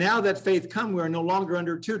 but now that faith come, we are no longer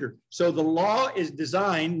under tutor. So the law is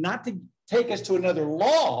designed not to take us to another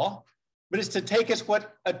law, but it's to take us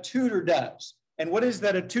what a tutor does. And what is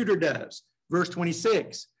that a tutor does? Verse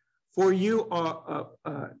 26, for you are,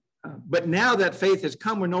 but now that faith has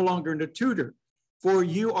come, we're no longer under tutor. For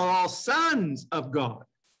you are all sons of God.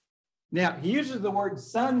 Now, he uses the word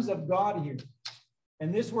sons of God here.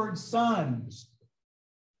 And this word sons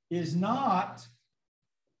is not,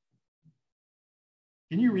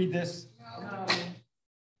 can you read this? No.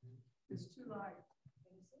 It's too light.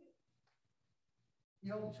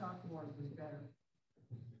 The old chalkboard was better.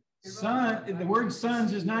 Son, the word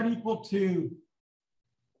sons is not equal to,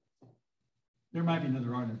 there might be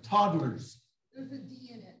another word there, toddlers. There's a D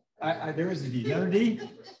in it. There is a D. Another D?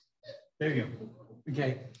 There you go.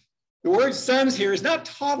 Okay. The word sons here is not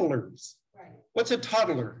toddlers. Right. What's a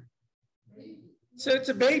toddler? So it's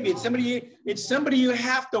a baby. It's somebody you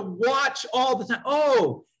have to watch all the time.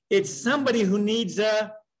 Oh, it's somebody who needs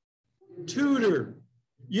a tutor.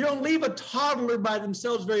 You don't leave a toddler by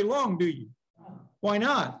themselves very long, do you? Why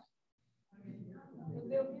not?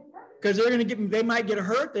 Because they might get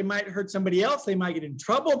hurt, they might hurt somebody else, they might get in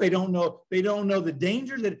trouble, they don't know the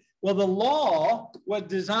dangers. Well, the law was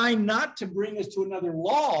designed not to bring us to another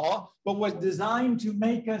law, but was designed to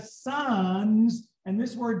make us sons. And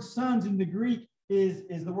this word sons in the Greek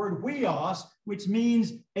is the word huios, which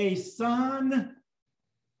means a son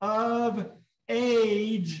of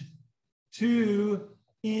age to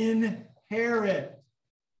inherit.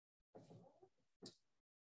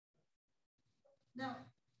 Now,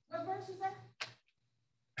 what verse is that?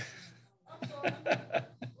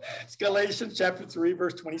 It's Galatians chapter 3,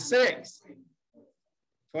 verse 26.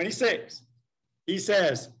 26. He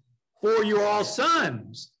says, for you are all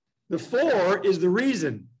sons. The for is the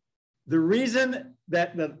reason. The reason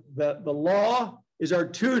that the law is our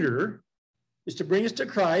tutor is to bring us to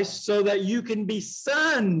Christ so that you can be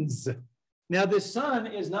sons. Now, this son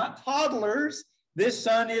is not toddlers. This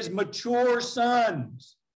son is mature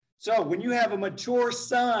sons. So when you have a mature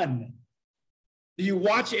son, do you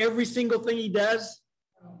watch every single thing he does?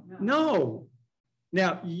 No.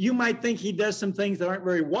 Now, you might think he does some things that aren't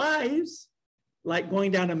very wise, like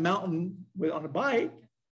going down a mountain on a bike,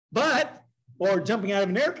 or jumping out of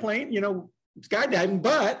an airplane, skydiving,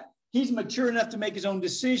 but he's mature enough to make his own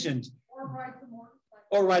decisions. Or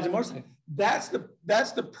rides a motorcycle. That's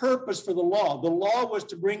the purpose for the law. The law was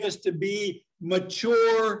to bring us to be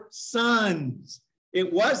mature sons.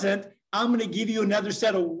 It wasn't, I'm going to give you another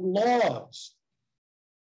set of laws.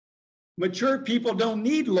 Mature people don't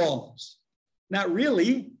need laws. Not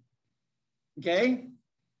really. Okay?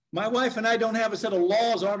 My wife and I don't have a set of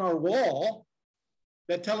laws on our wall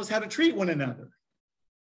that tell us how to treat one another.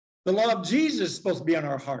 The law of Jesus is supposed to be on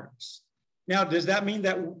our hearts. Now, does that mean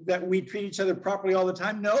that we treat each other properly all the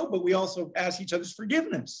time? No, but we also ask each other's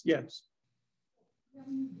forgiveness. Yes. Where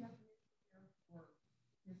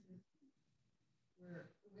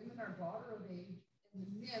the women are daughter of age and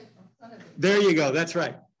the men are son of age. There you go. That's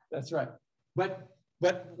right. That's right. But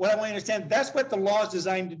what I want to understand, that's what the law is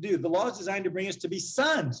designed to do. The law is designed to bring us to be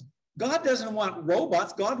sons. God doesn't want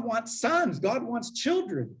robots. God wants sons. God wants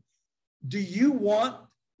children. Do you want,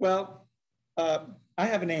 I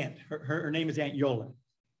have an aunt. Her name is Aunt Yola.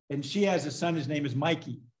 And she has a son. His name is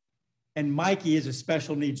Mikey. And Mikey is a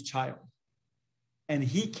special needs child. And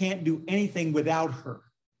he can't do anything without her.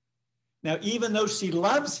 Now, even though she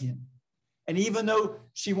loves him, and even though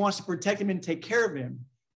she wants to protect him and take care of him,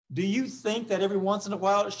 do you think that every once in a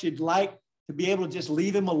while she'd like to be able to just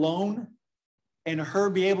leave him alone and her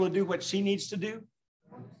be able to do what she needs to do?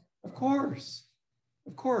 Of course.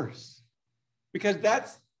 Of course. Because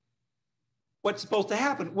that's what's supposed to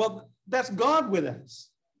happen. Well, that's God with us.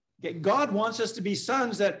 Okay? God wants us to be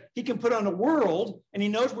sons that he can put on a world, and he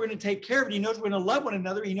knows we're going to take care of it. He knows we're going to love one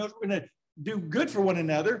another. He knows we're going to do good for one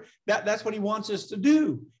another. That's what he wants us to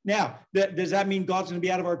do. Now, does that mean God's going to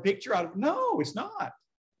be out of our picture? No, it's not.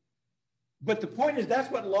 But the point is, that's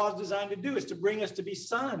what law is designed to do, is to bring us to be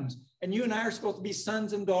sons. And you and I are supposed to be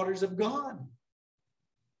sons and daughters of God.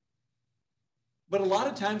 But a lot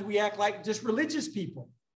of times we act like just religious people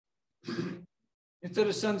instead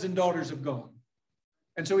of sons and daughters of God.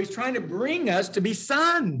 And so he's trying to bring us to be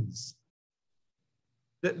sons.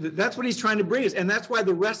 That's what he's trying to bring us. And that's why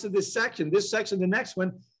the rest of this section, the next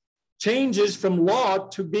one, changes from law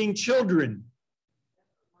to being children.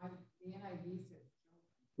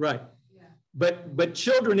 Right. But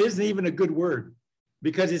children isn't even a good word,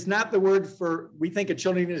 because it's not the word for, we think of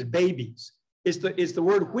children as babies. It's the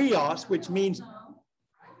word huios, which means,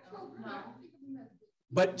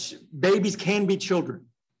 but babies can be children.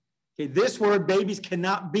 Okay, this word, babies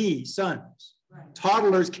cannot be sons.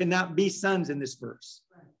 Toddlers cannot be sons in this verse.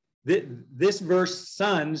 This verse,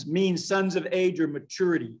 sons, means sons of age or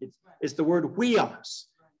maturity. It's the word huios,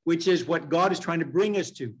 which is what God is trying to bring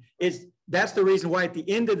us to. That's the reason why at the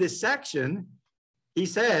end of this section, he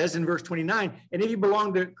says in verse 29, and if you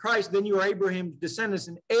belong to Christ, then you are Abraham's descendants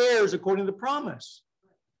and heirs according to the promise.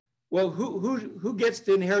 Well, who gets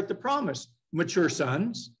to inherit the promise? Mature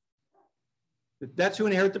sons. That's who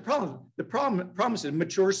inherit the promise. The promise is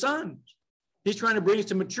mature sons. He's trying to bring us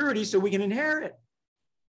to maturity so we can inherit.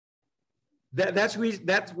 That's what he's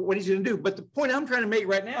going to do. But the point I'm trying to make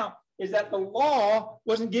right now is that the law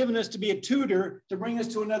wasn't given us to be a tutor to bring us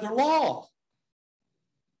to another law.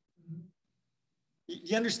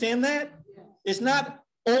 You understand that? Yes. It's not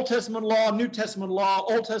Old Testament law, New Testament law,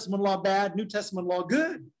 Old Testament law bad, New Testament law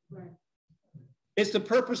good. Right. It's the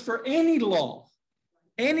purpose for any law.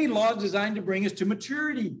 Any law is designed to bring us to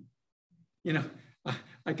maturity. You know,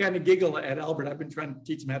 I kind of giggle at Albert. I've been trying to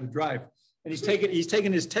teach him how to drive. And he's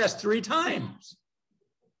taken his test 3 times.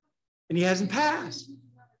 and he hasn't passed.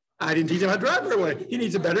 I didn't teach him how to drive right away. He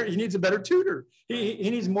needs a better tutor. He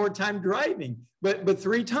needs more time driving, but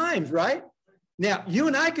 3 times, right? Now, you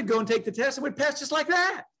and I could go and take the test and we'd pass just like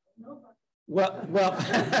that. Well,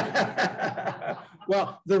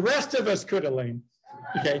 well, the rest of us could, Elaine.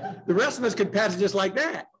 Okay, the rest of us could pass it just like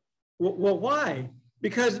that. Well, why?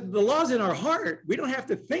 Because the law's in our heart. We don't have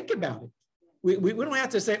to think about it. We don't have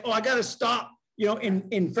to say, oh, I got to stop,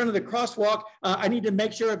 in front of the crosswalk. I need to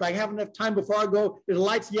make sure if I have enough time before I go, the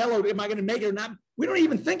light's yellow, am I going to make it or not? We don't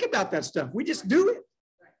even think about that stuff. We just do it.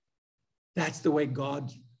 That's the way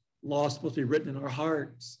God's law is supposed to be written in our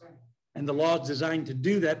hearts. And the law is designed to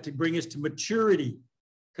do that, to bring us to maturity,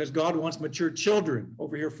 because God wants mature children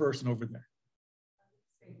over here first and over there.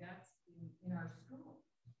 I would say that's in our school.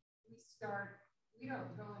 We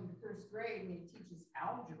don't go into 1st grade and they teach us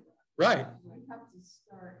algebra. Right. We have to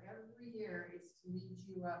start every year. It's to lead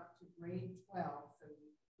you up to grade 12, so you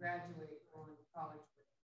graduate going to college.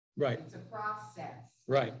 Right. It's a process.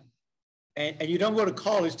 Right. And you don't go to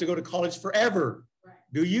college to go to college forever. Right.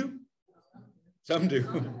 Do you? Some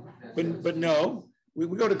do. But no, we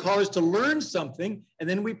go to college to learn something, and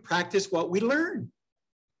then we practice what we learn.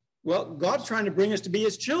 Well, God's trying to bring us to be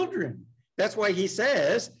his children. That's why he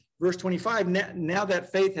says, verse 25, now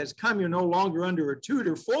that faith has come, you're no longer under a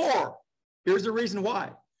tutor. For, here's the reason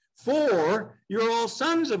why. For you're all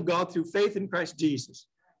sons of God through faith in Christ Jesus.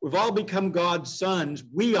 We've all become God's sons,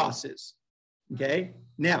 weoses. Okay?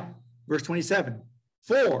 Now, verse 27.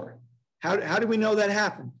 For, how do we know that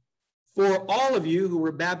happened? For all of you who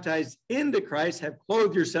were baptized into Christ have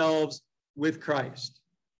clothed yourselves with Christ.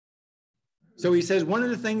 So he says one of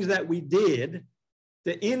the things that we did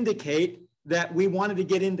to indicate that we wanted to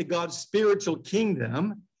get into God's spiritual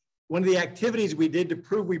kingdom, one of the activities we did to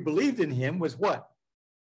prove we believed in him was what?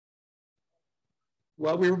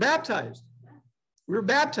 Well, we were baptized. We were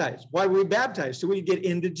baptized. Why were we baptized? So we could get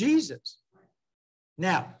into Jesus.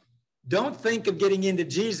 Now, don't think of getting into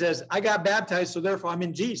Jesus. I got baptized, so therefore I'm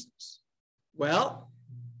in Jesus. Well,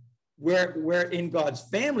 we're in God's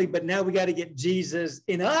family, but now we got to get Jesus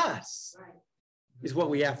in us, is what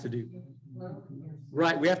we have to do.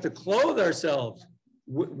 Right. We have to clothe ourselves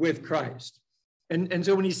with Christ. And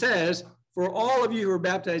so when he says, for all of you who are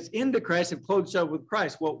baptized into Christ have clothed yourselves with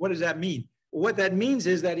Christ. Well, what does that mean? Well, what that means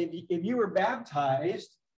is that if you were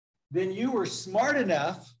baptized, then you were smart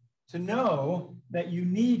enough to know that you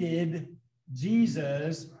needed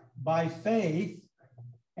Jesus by faith.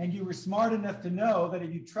 And you were smart enough to know that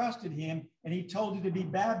if you trusted him and he told you to be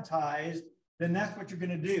baptized, then that's what you're going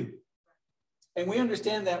to do. And we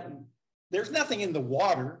understand that there's nothing in the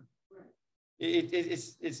water.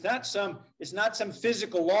 It's not some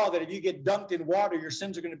physical law that if you get dunked in water, your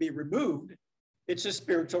sins are going to be removed. It's a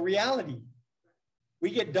spiritual reality.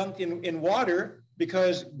 We get dunked in water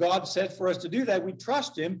because God said for us to do that. We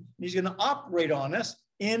trust him, and he's going to operate on us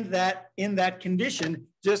in that condition,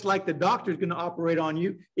 just like the doctor is going to operate on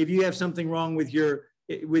you if you have something wrong with your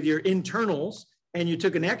internals and you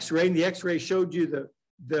took an x-ray and the x-ray showed you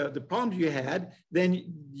the problems you had, then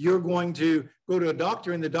you're going to go to a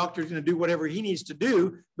doctor and the doctor is going to do whatever he needs to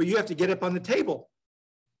do, but you have to get up on the table.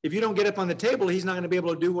 If you don't get up on the table, he's not going to be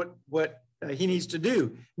able to do what he needs to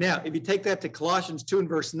do. Now, if you take that to Colossians 2 and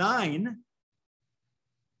verse 9,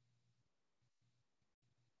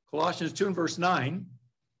 Colossians 2 and verse 9,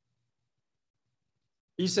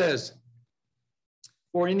 he says,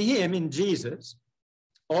 for in him, in Jesus,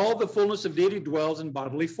 all the fullness of deity dwells in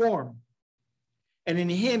bodily form. And in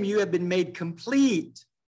him you have been made complete,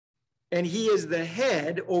 and he is the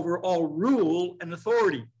head over all rule and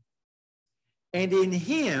authority. And in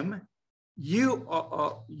him you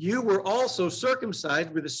were also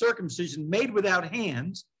circumcised with a circumcision made without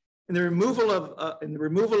hands, in the removal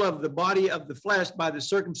of the body of the flesh by the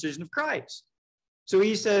circumcision of Christ. So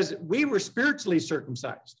he says we were spiritually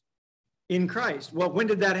circumcised in Christ. Well, when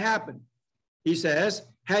did that happen? He says,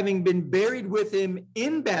 having been buried with him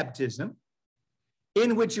in baptism,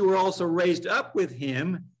 in which you were also raised up with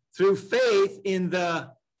him through faith in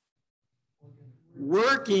the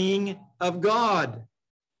working of God.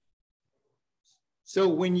 So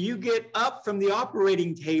when you get up from the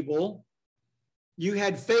operating table, you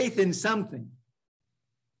had faith in something.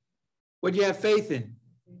 What do you have faith in?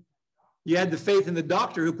 You had the faith in the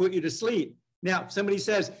doctor who put you to sleep. Now, somebody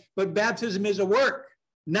says, but baptism is a work.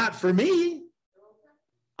 Not for me.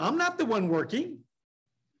 I'm not the one working.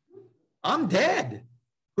 I'm dead.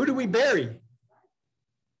 Who do we bury?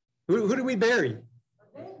 Who do we bury?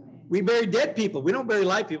 We bury dead people. We don't bury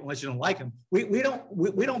live people unless you don't like them. We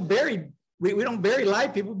don't bury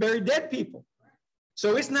live people, we bury dead people.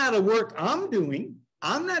 So it's not a work I'm doing.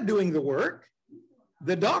 I'm not doing the work.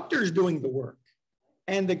 The doctor's doing the work.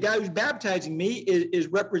 And the guy who's baptizing me is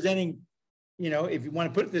representing, if you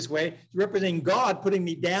want to put it this way, representing God putting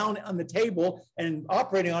me down on the table and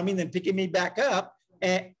operating on me and then picking me back up.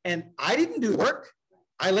 And I didn't do work.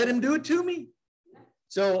 I let him do it to me.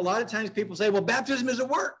 So a lot of times people say, well, baptism is a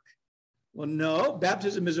work. Well, no,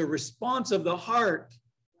 baptism is a response of the heart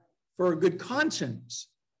for a good conscience.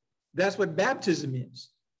 That's what baptism is.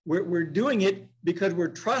 We're doing it because we're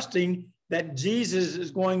trusting that Jesus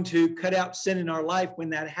is going to cut out sin in our life when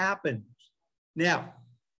that happens. Now,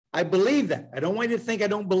 I believe that. I don't want you to think I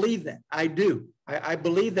don't believe that. I do. I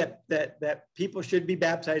believe that people should be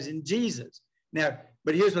baptized in Jesus. Now,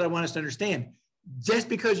 but here's what I want us to understand. Just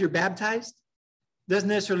because you're baptized doesn't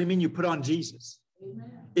necessarily mean you put on Jesus. Amen.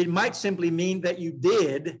 It might simply mean that you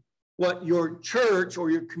did what your church or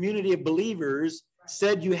your community of believers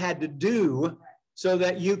said you had to do so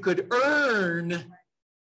that you could earn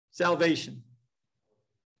salvation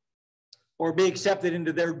or be accepted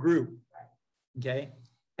into their group. Okay.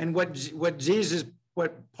 And what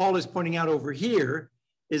Paul is pointing out over here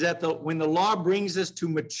is that when the law brings us to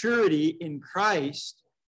maturity in Christ,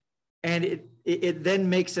 and it then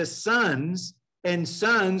makes us sons, and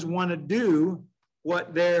sons want to do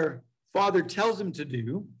what their father tells them to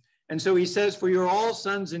do. And so he says, for you're all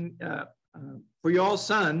sons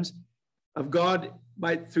of God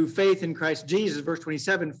through faith in Christ Jesus, verse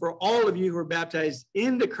 27, for all of you who are baptized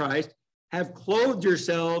into Christ have clothed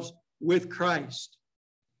yourselves with Christ.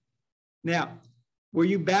 Now, were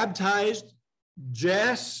you baptized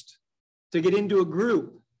just to get into a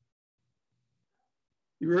group?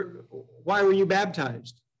 Why were you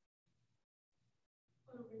baptized?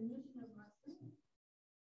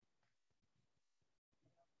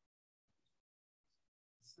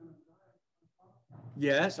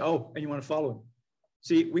 Yes. Oh, and you want to follow him.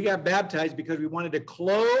 See, we got baptized because we wanted to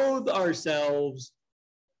clothe ourselves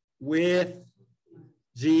with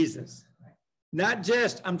Jesus. Not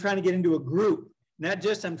just I'm trying to get into a group. Not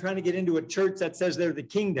just I'm trying to get into a church that says they're the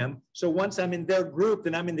kingdom. So once I'm in their group,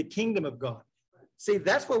 then I'm in the kingdom of God. See,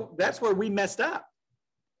 that's where we messed up.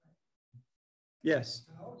 Yes.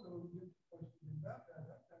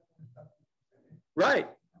 Right.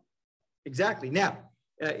 Exactly. Now,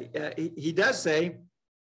 he does say,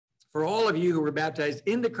 for all of you who were baptized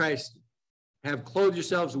into Christ, have clothed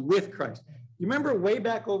yourselves with Christ. You remember way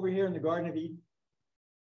back over here in the Garden of Eden?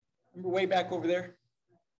 Remember way back over there?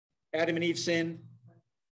 Adam and Eve sinned.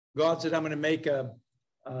 God said, I'm going to make a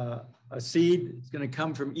seed. It's going to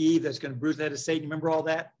come from Eve that's going to bruise the head of Satan. Remember all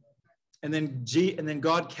that? And then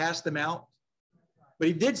God cast them out. But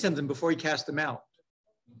he did something before he cast them out.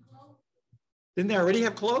 Didn't they already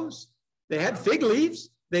have clothes? They had fig leaves.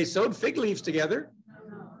 They sewed fig leaves together.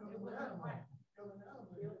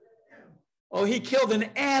 Oh, he killed an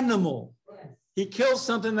animal. He killed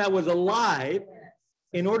something that was alive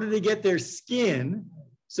in order to get their skin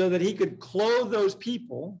so that he could clothe those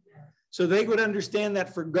people, so they would understand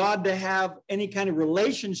that for God to have any kind of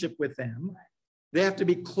relationship with them, they have to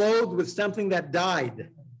be clothed with something that died.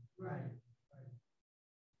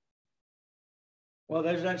 Well,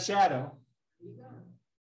 there's that shadow.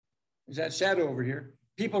 There's that shadow over here.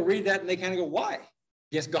 People read that and they kind of go, why?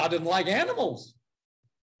 Guess God doesn't like animals.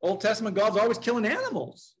 Old Testament God's always killing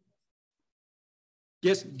animals.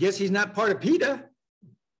 Guess he's not part of PETA.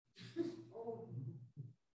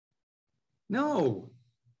 No.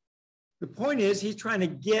 The point is he's trying to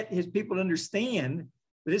get his people to understand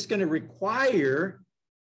that it's going to require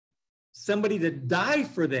somebody to die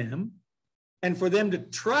for them and for them to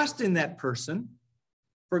trust in that person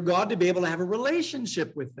for God to be able to have a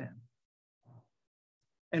relationship with them.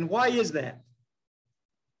 And why is that?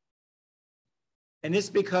 And it's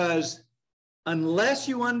because unless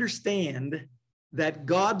you understand that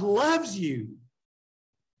God loves you,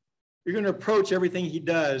 you're going to approach everything he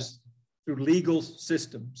does through legal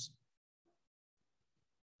systems.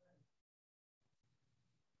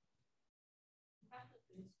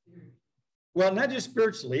 Well, not just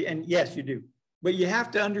spiritually, and yes, you do, but you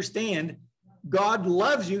have to understand God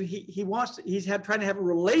loves you. He's trying to have a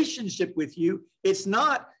relationship with you. It's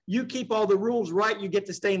not you keep all the rules right, you get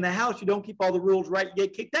to stay in the house. You don't keep all the rules right, you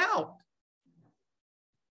get kicked out.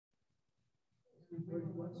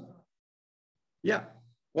 Yeah.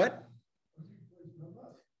 What?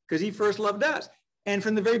 Because he first loved us. And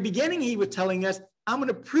from the very beginning, he was telling us, I'm going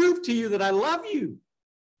to prove to you that I love you.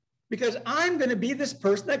 Because I'm going to be this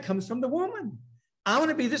person that comes from the woman. I'm going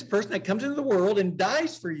to be this person that comes into the world and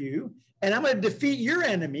dies for you. And I'm going to defeat your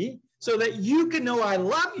enemy so that you can know I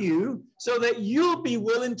love you, so that you'll be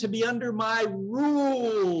willing to be under my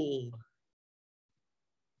rule.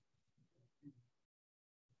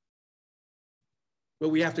 But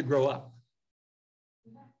we have to grow up.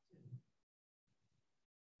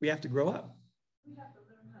 We have to grow up. We have to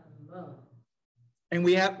learn how to love. And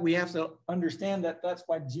we have to understand that that's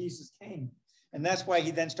why Jesus came. And that's why he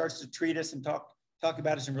then starts to treat us and talk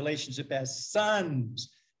about us in relationship as sons,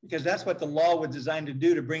 because that's what the law was designed to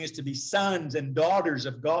do, to bring us to be sons and daughters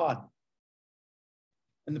of God.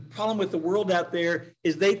 And the problem with the world out there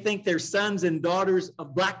is they think they're sons and daughters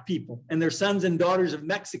of Black people, and they're sons and daughters of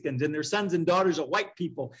Mexicans, and they're sons and daughters of white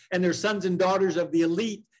people, and they're sons and daughters of the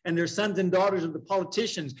elite, and they're sons and daughters of the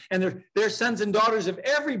politicians, and they're sons and daughters of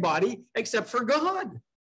everybody except for God.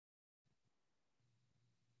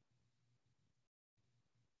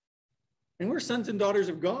 And we're sons and daughters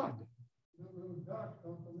of God.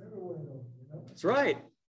 That's right.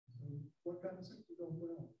 That's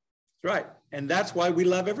right. And that's why we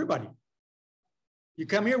love everybody. You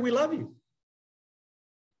come here, we love you.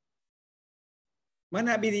 Might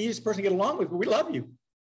not be the easiest person to get along with, but we love you.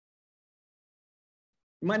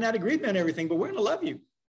 You might not agree on everything, but we're going to love you.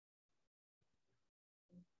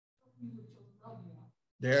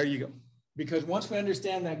 There you go. Because once we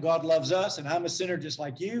understand that God loves us and I'm a sinner just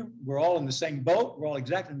like you, we're all in the same boat, we're all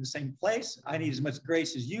exactly in the same place, I need as much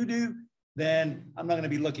grace as you do, then I'm not going to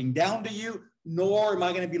be looking down to you, nor am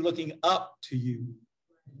I going to be looking up to you.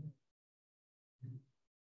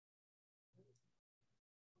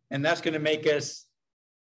 And that's going to make us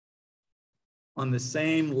on the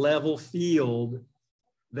same level field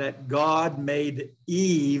that God made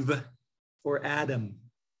Eve for Adam.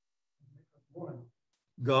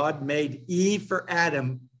 God made Eve for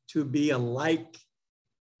Adam to be alike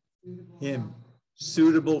him,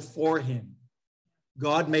 suitable for him.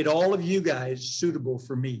 God made all of you guys suitable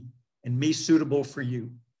for me, and me suitable for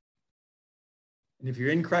you. And if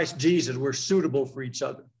you're in Christ Jesus, we're suitable for each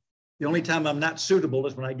other. The only time I'm not suitable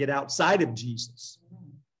is when I get outside of Jesus.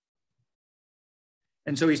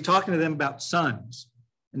 And so he's talking to them about sons.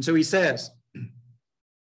 And so he says,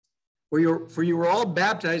 for you were all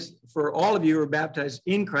baptized, for all of you who are baptized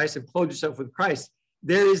in Christ have clothed yourself with Christ.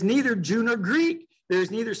 There is neither Jew nor Greek. There is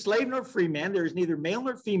neither slave nor free man. There is neither male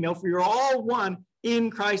nor female, for you're all one in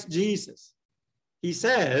Christ Jesus. He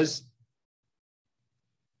says,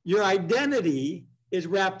 your identity is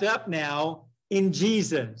wrapped up now in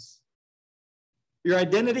Jesus. Your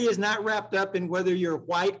identity is not wrapped up in whether you're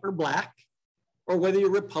white or black, or whether you're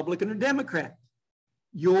Republican or Democrat.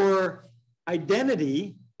 Your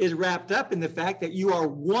identity is wrapped up in the fact that you are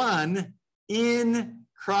one in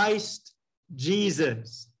Christ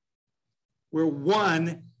Jesus. We're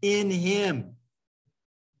one in him.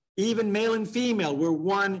 Even male and female, we're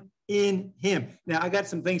one in him. Now, I got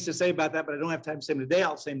some things to say about that, but I don't have time to say them today.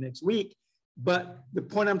 I'll say them next week. But the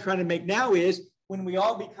point I'm trying to make now is when we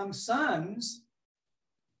all become sons,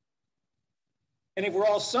 and if we're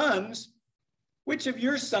all sons, which of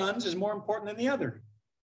your sons is more important than the other?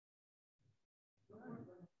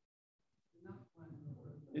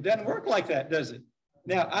 It doesn't work like that, does it?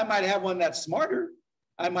 Now, I might have one that's smarter.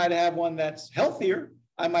 I might have one that's healthier.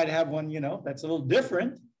 I might have one, that's a little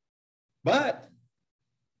different. But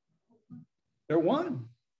they're one.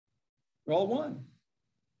 They're all one.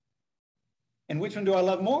 And which one do I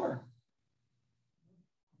love more?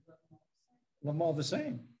 Love them all the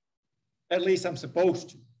same. At least I'm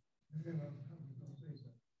supposed to.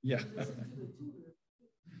 Yeah.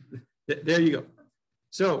 There you go.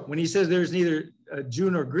 So when he says there's neither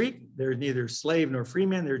Jew nor Greek, there's neither slave nor free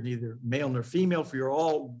man, there's neither male nor female, for you're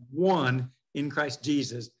all one in Christ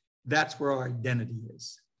Jesus. That's where our identity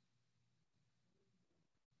is.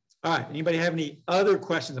 All right. Anybody have any other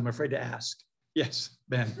questions I'm afraid to ask? Yes,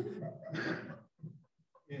 Ben.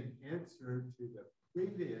 In answer to the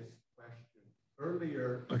previous question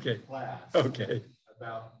earlier in class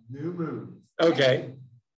about new moons. Okay.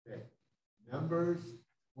 Numbers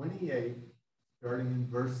 28, starting in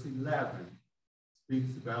verse 11,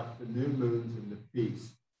 speaks about the new moons and the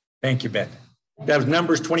feast. Thank you, Ben. That was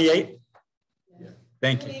Numbers 28? Yes.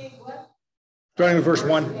 Thank you. Starting with verse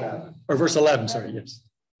 1, or verse 11, sorry, yes.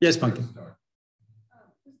 Yes, Pumpkin. Just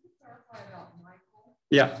to clarify about Michael.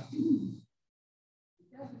 Yeah. He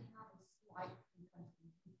doesn't have a slight concussion.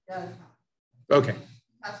 He does have. Okay. He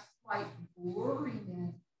has slight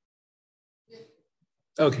blurriness.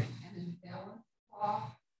 Okay. And his balance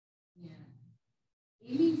off. And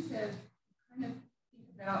Amy says, kind of think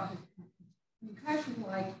about his concussion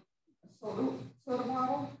like a soda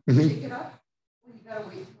bottle. Mm-hmm. Shake it up. Well, you gotta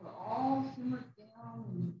wait till it all simmers down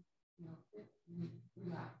and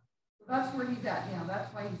relax. So that's where he's at now.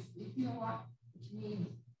 That's why he's sleeping a lot, which means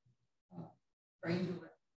brain to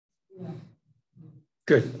rest. Yeah.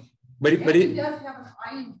 Good. But he does have an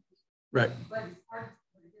eye. Right. But it's hard to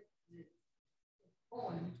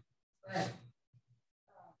going, but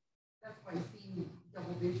that's why seeing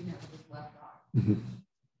double vision out of his left eye. Mm-hmm.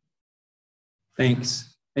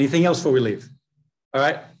 Thanks. Anything else before we leave? All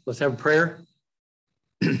right, let's have a prayer.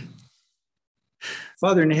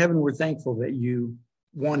 Father in heaven, we're thankful that you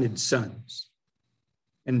wanted sons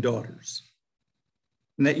and daughters,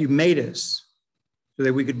 and that you made us so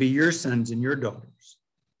that we could be your sons and your daughters.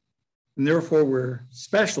 And therefore, we're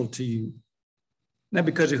special to you, not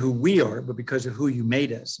because of who we are, but because of who you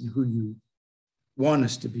made us and who you want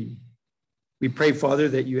us to be. We pray, Father,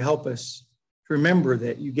 that you help us to remember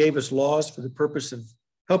that you gave us laws for the purpose of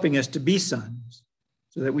helping us to be sons,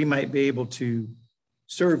 so that we might be able to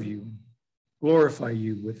serve you, glorify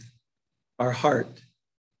you with our heart.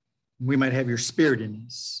 We might have your spirit in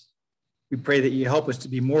us. We pray that you help us to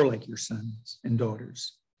be more like your sons and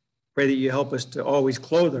daughters. Pray that you help us to always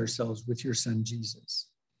clothe ourselves with your son, Jesus.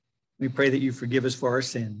 We pray that you forgive us for our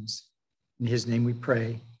sins. In his name we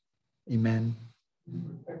pray. Amen.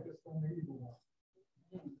 Protect us from the evil one.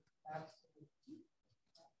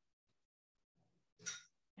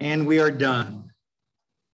 And we are done.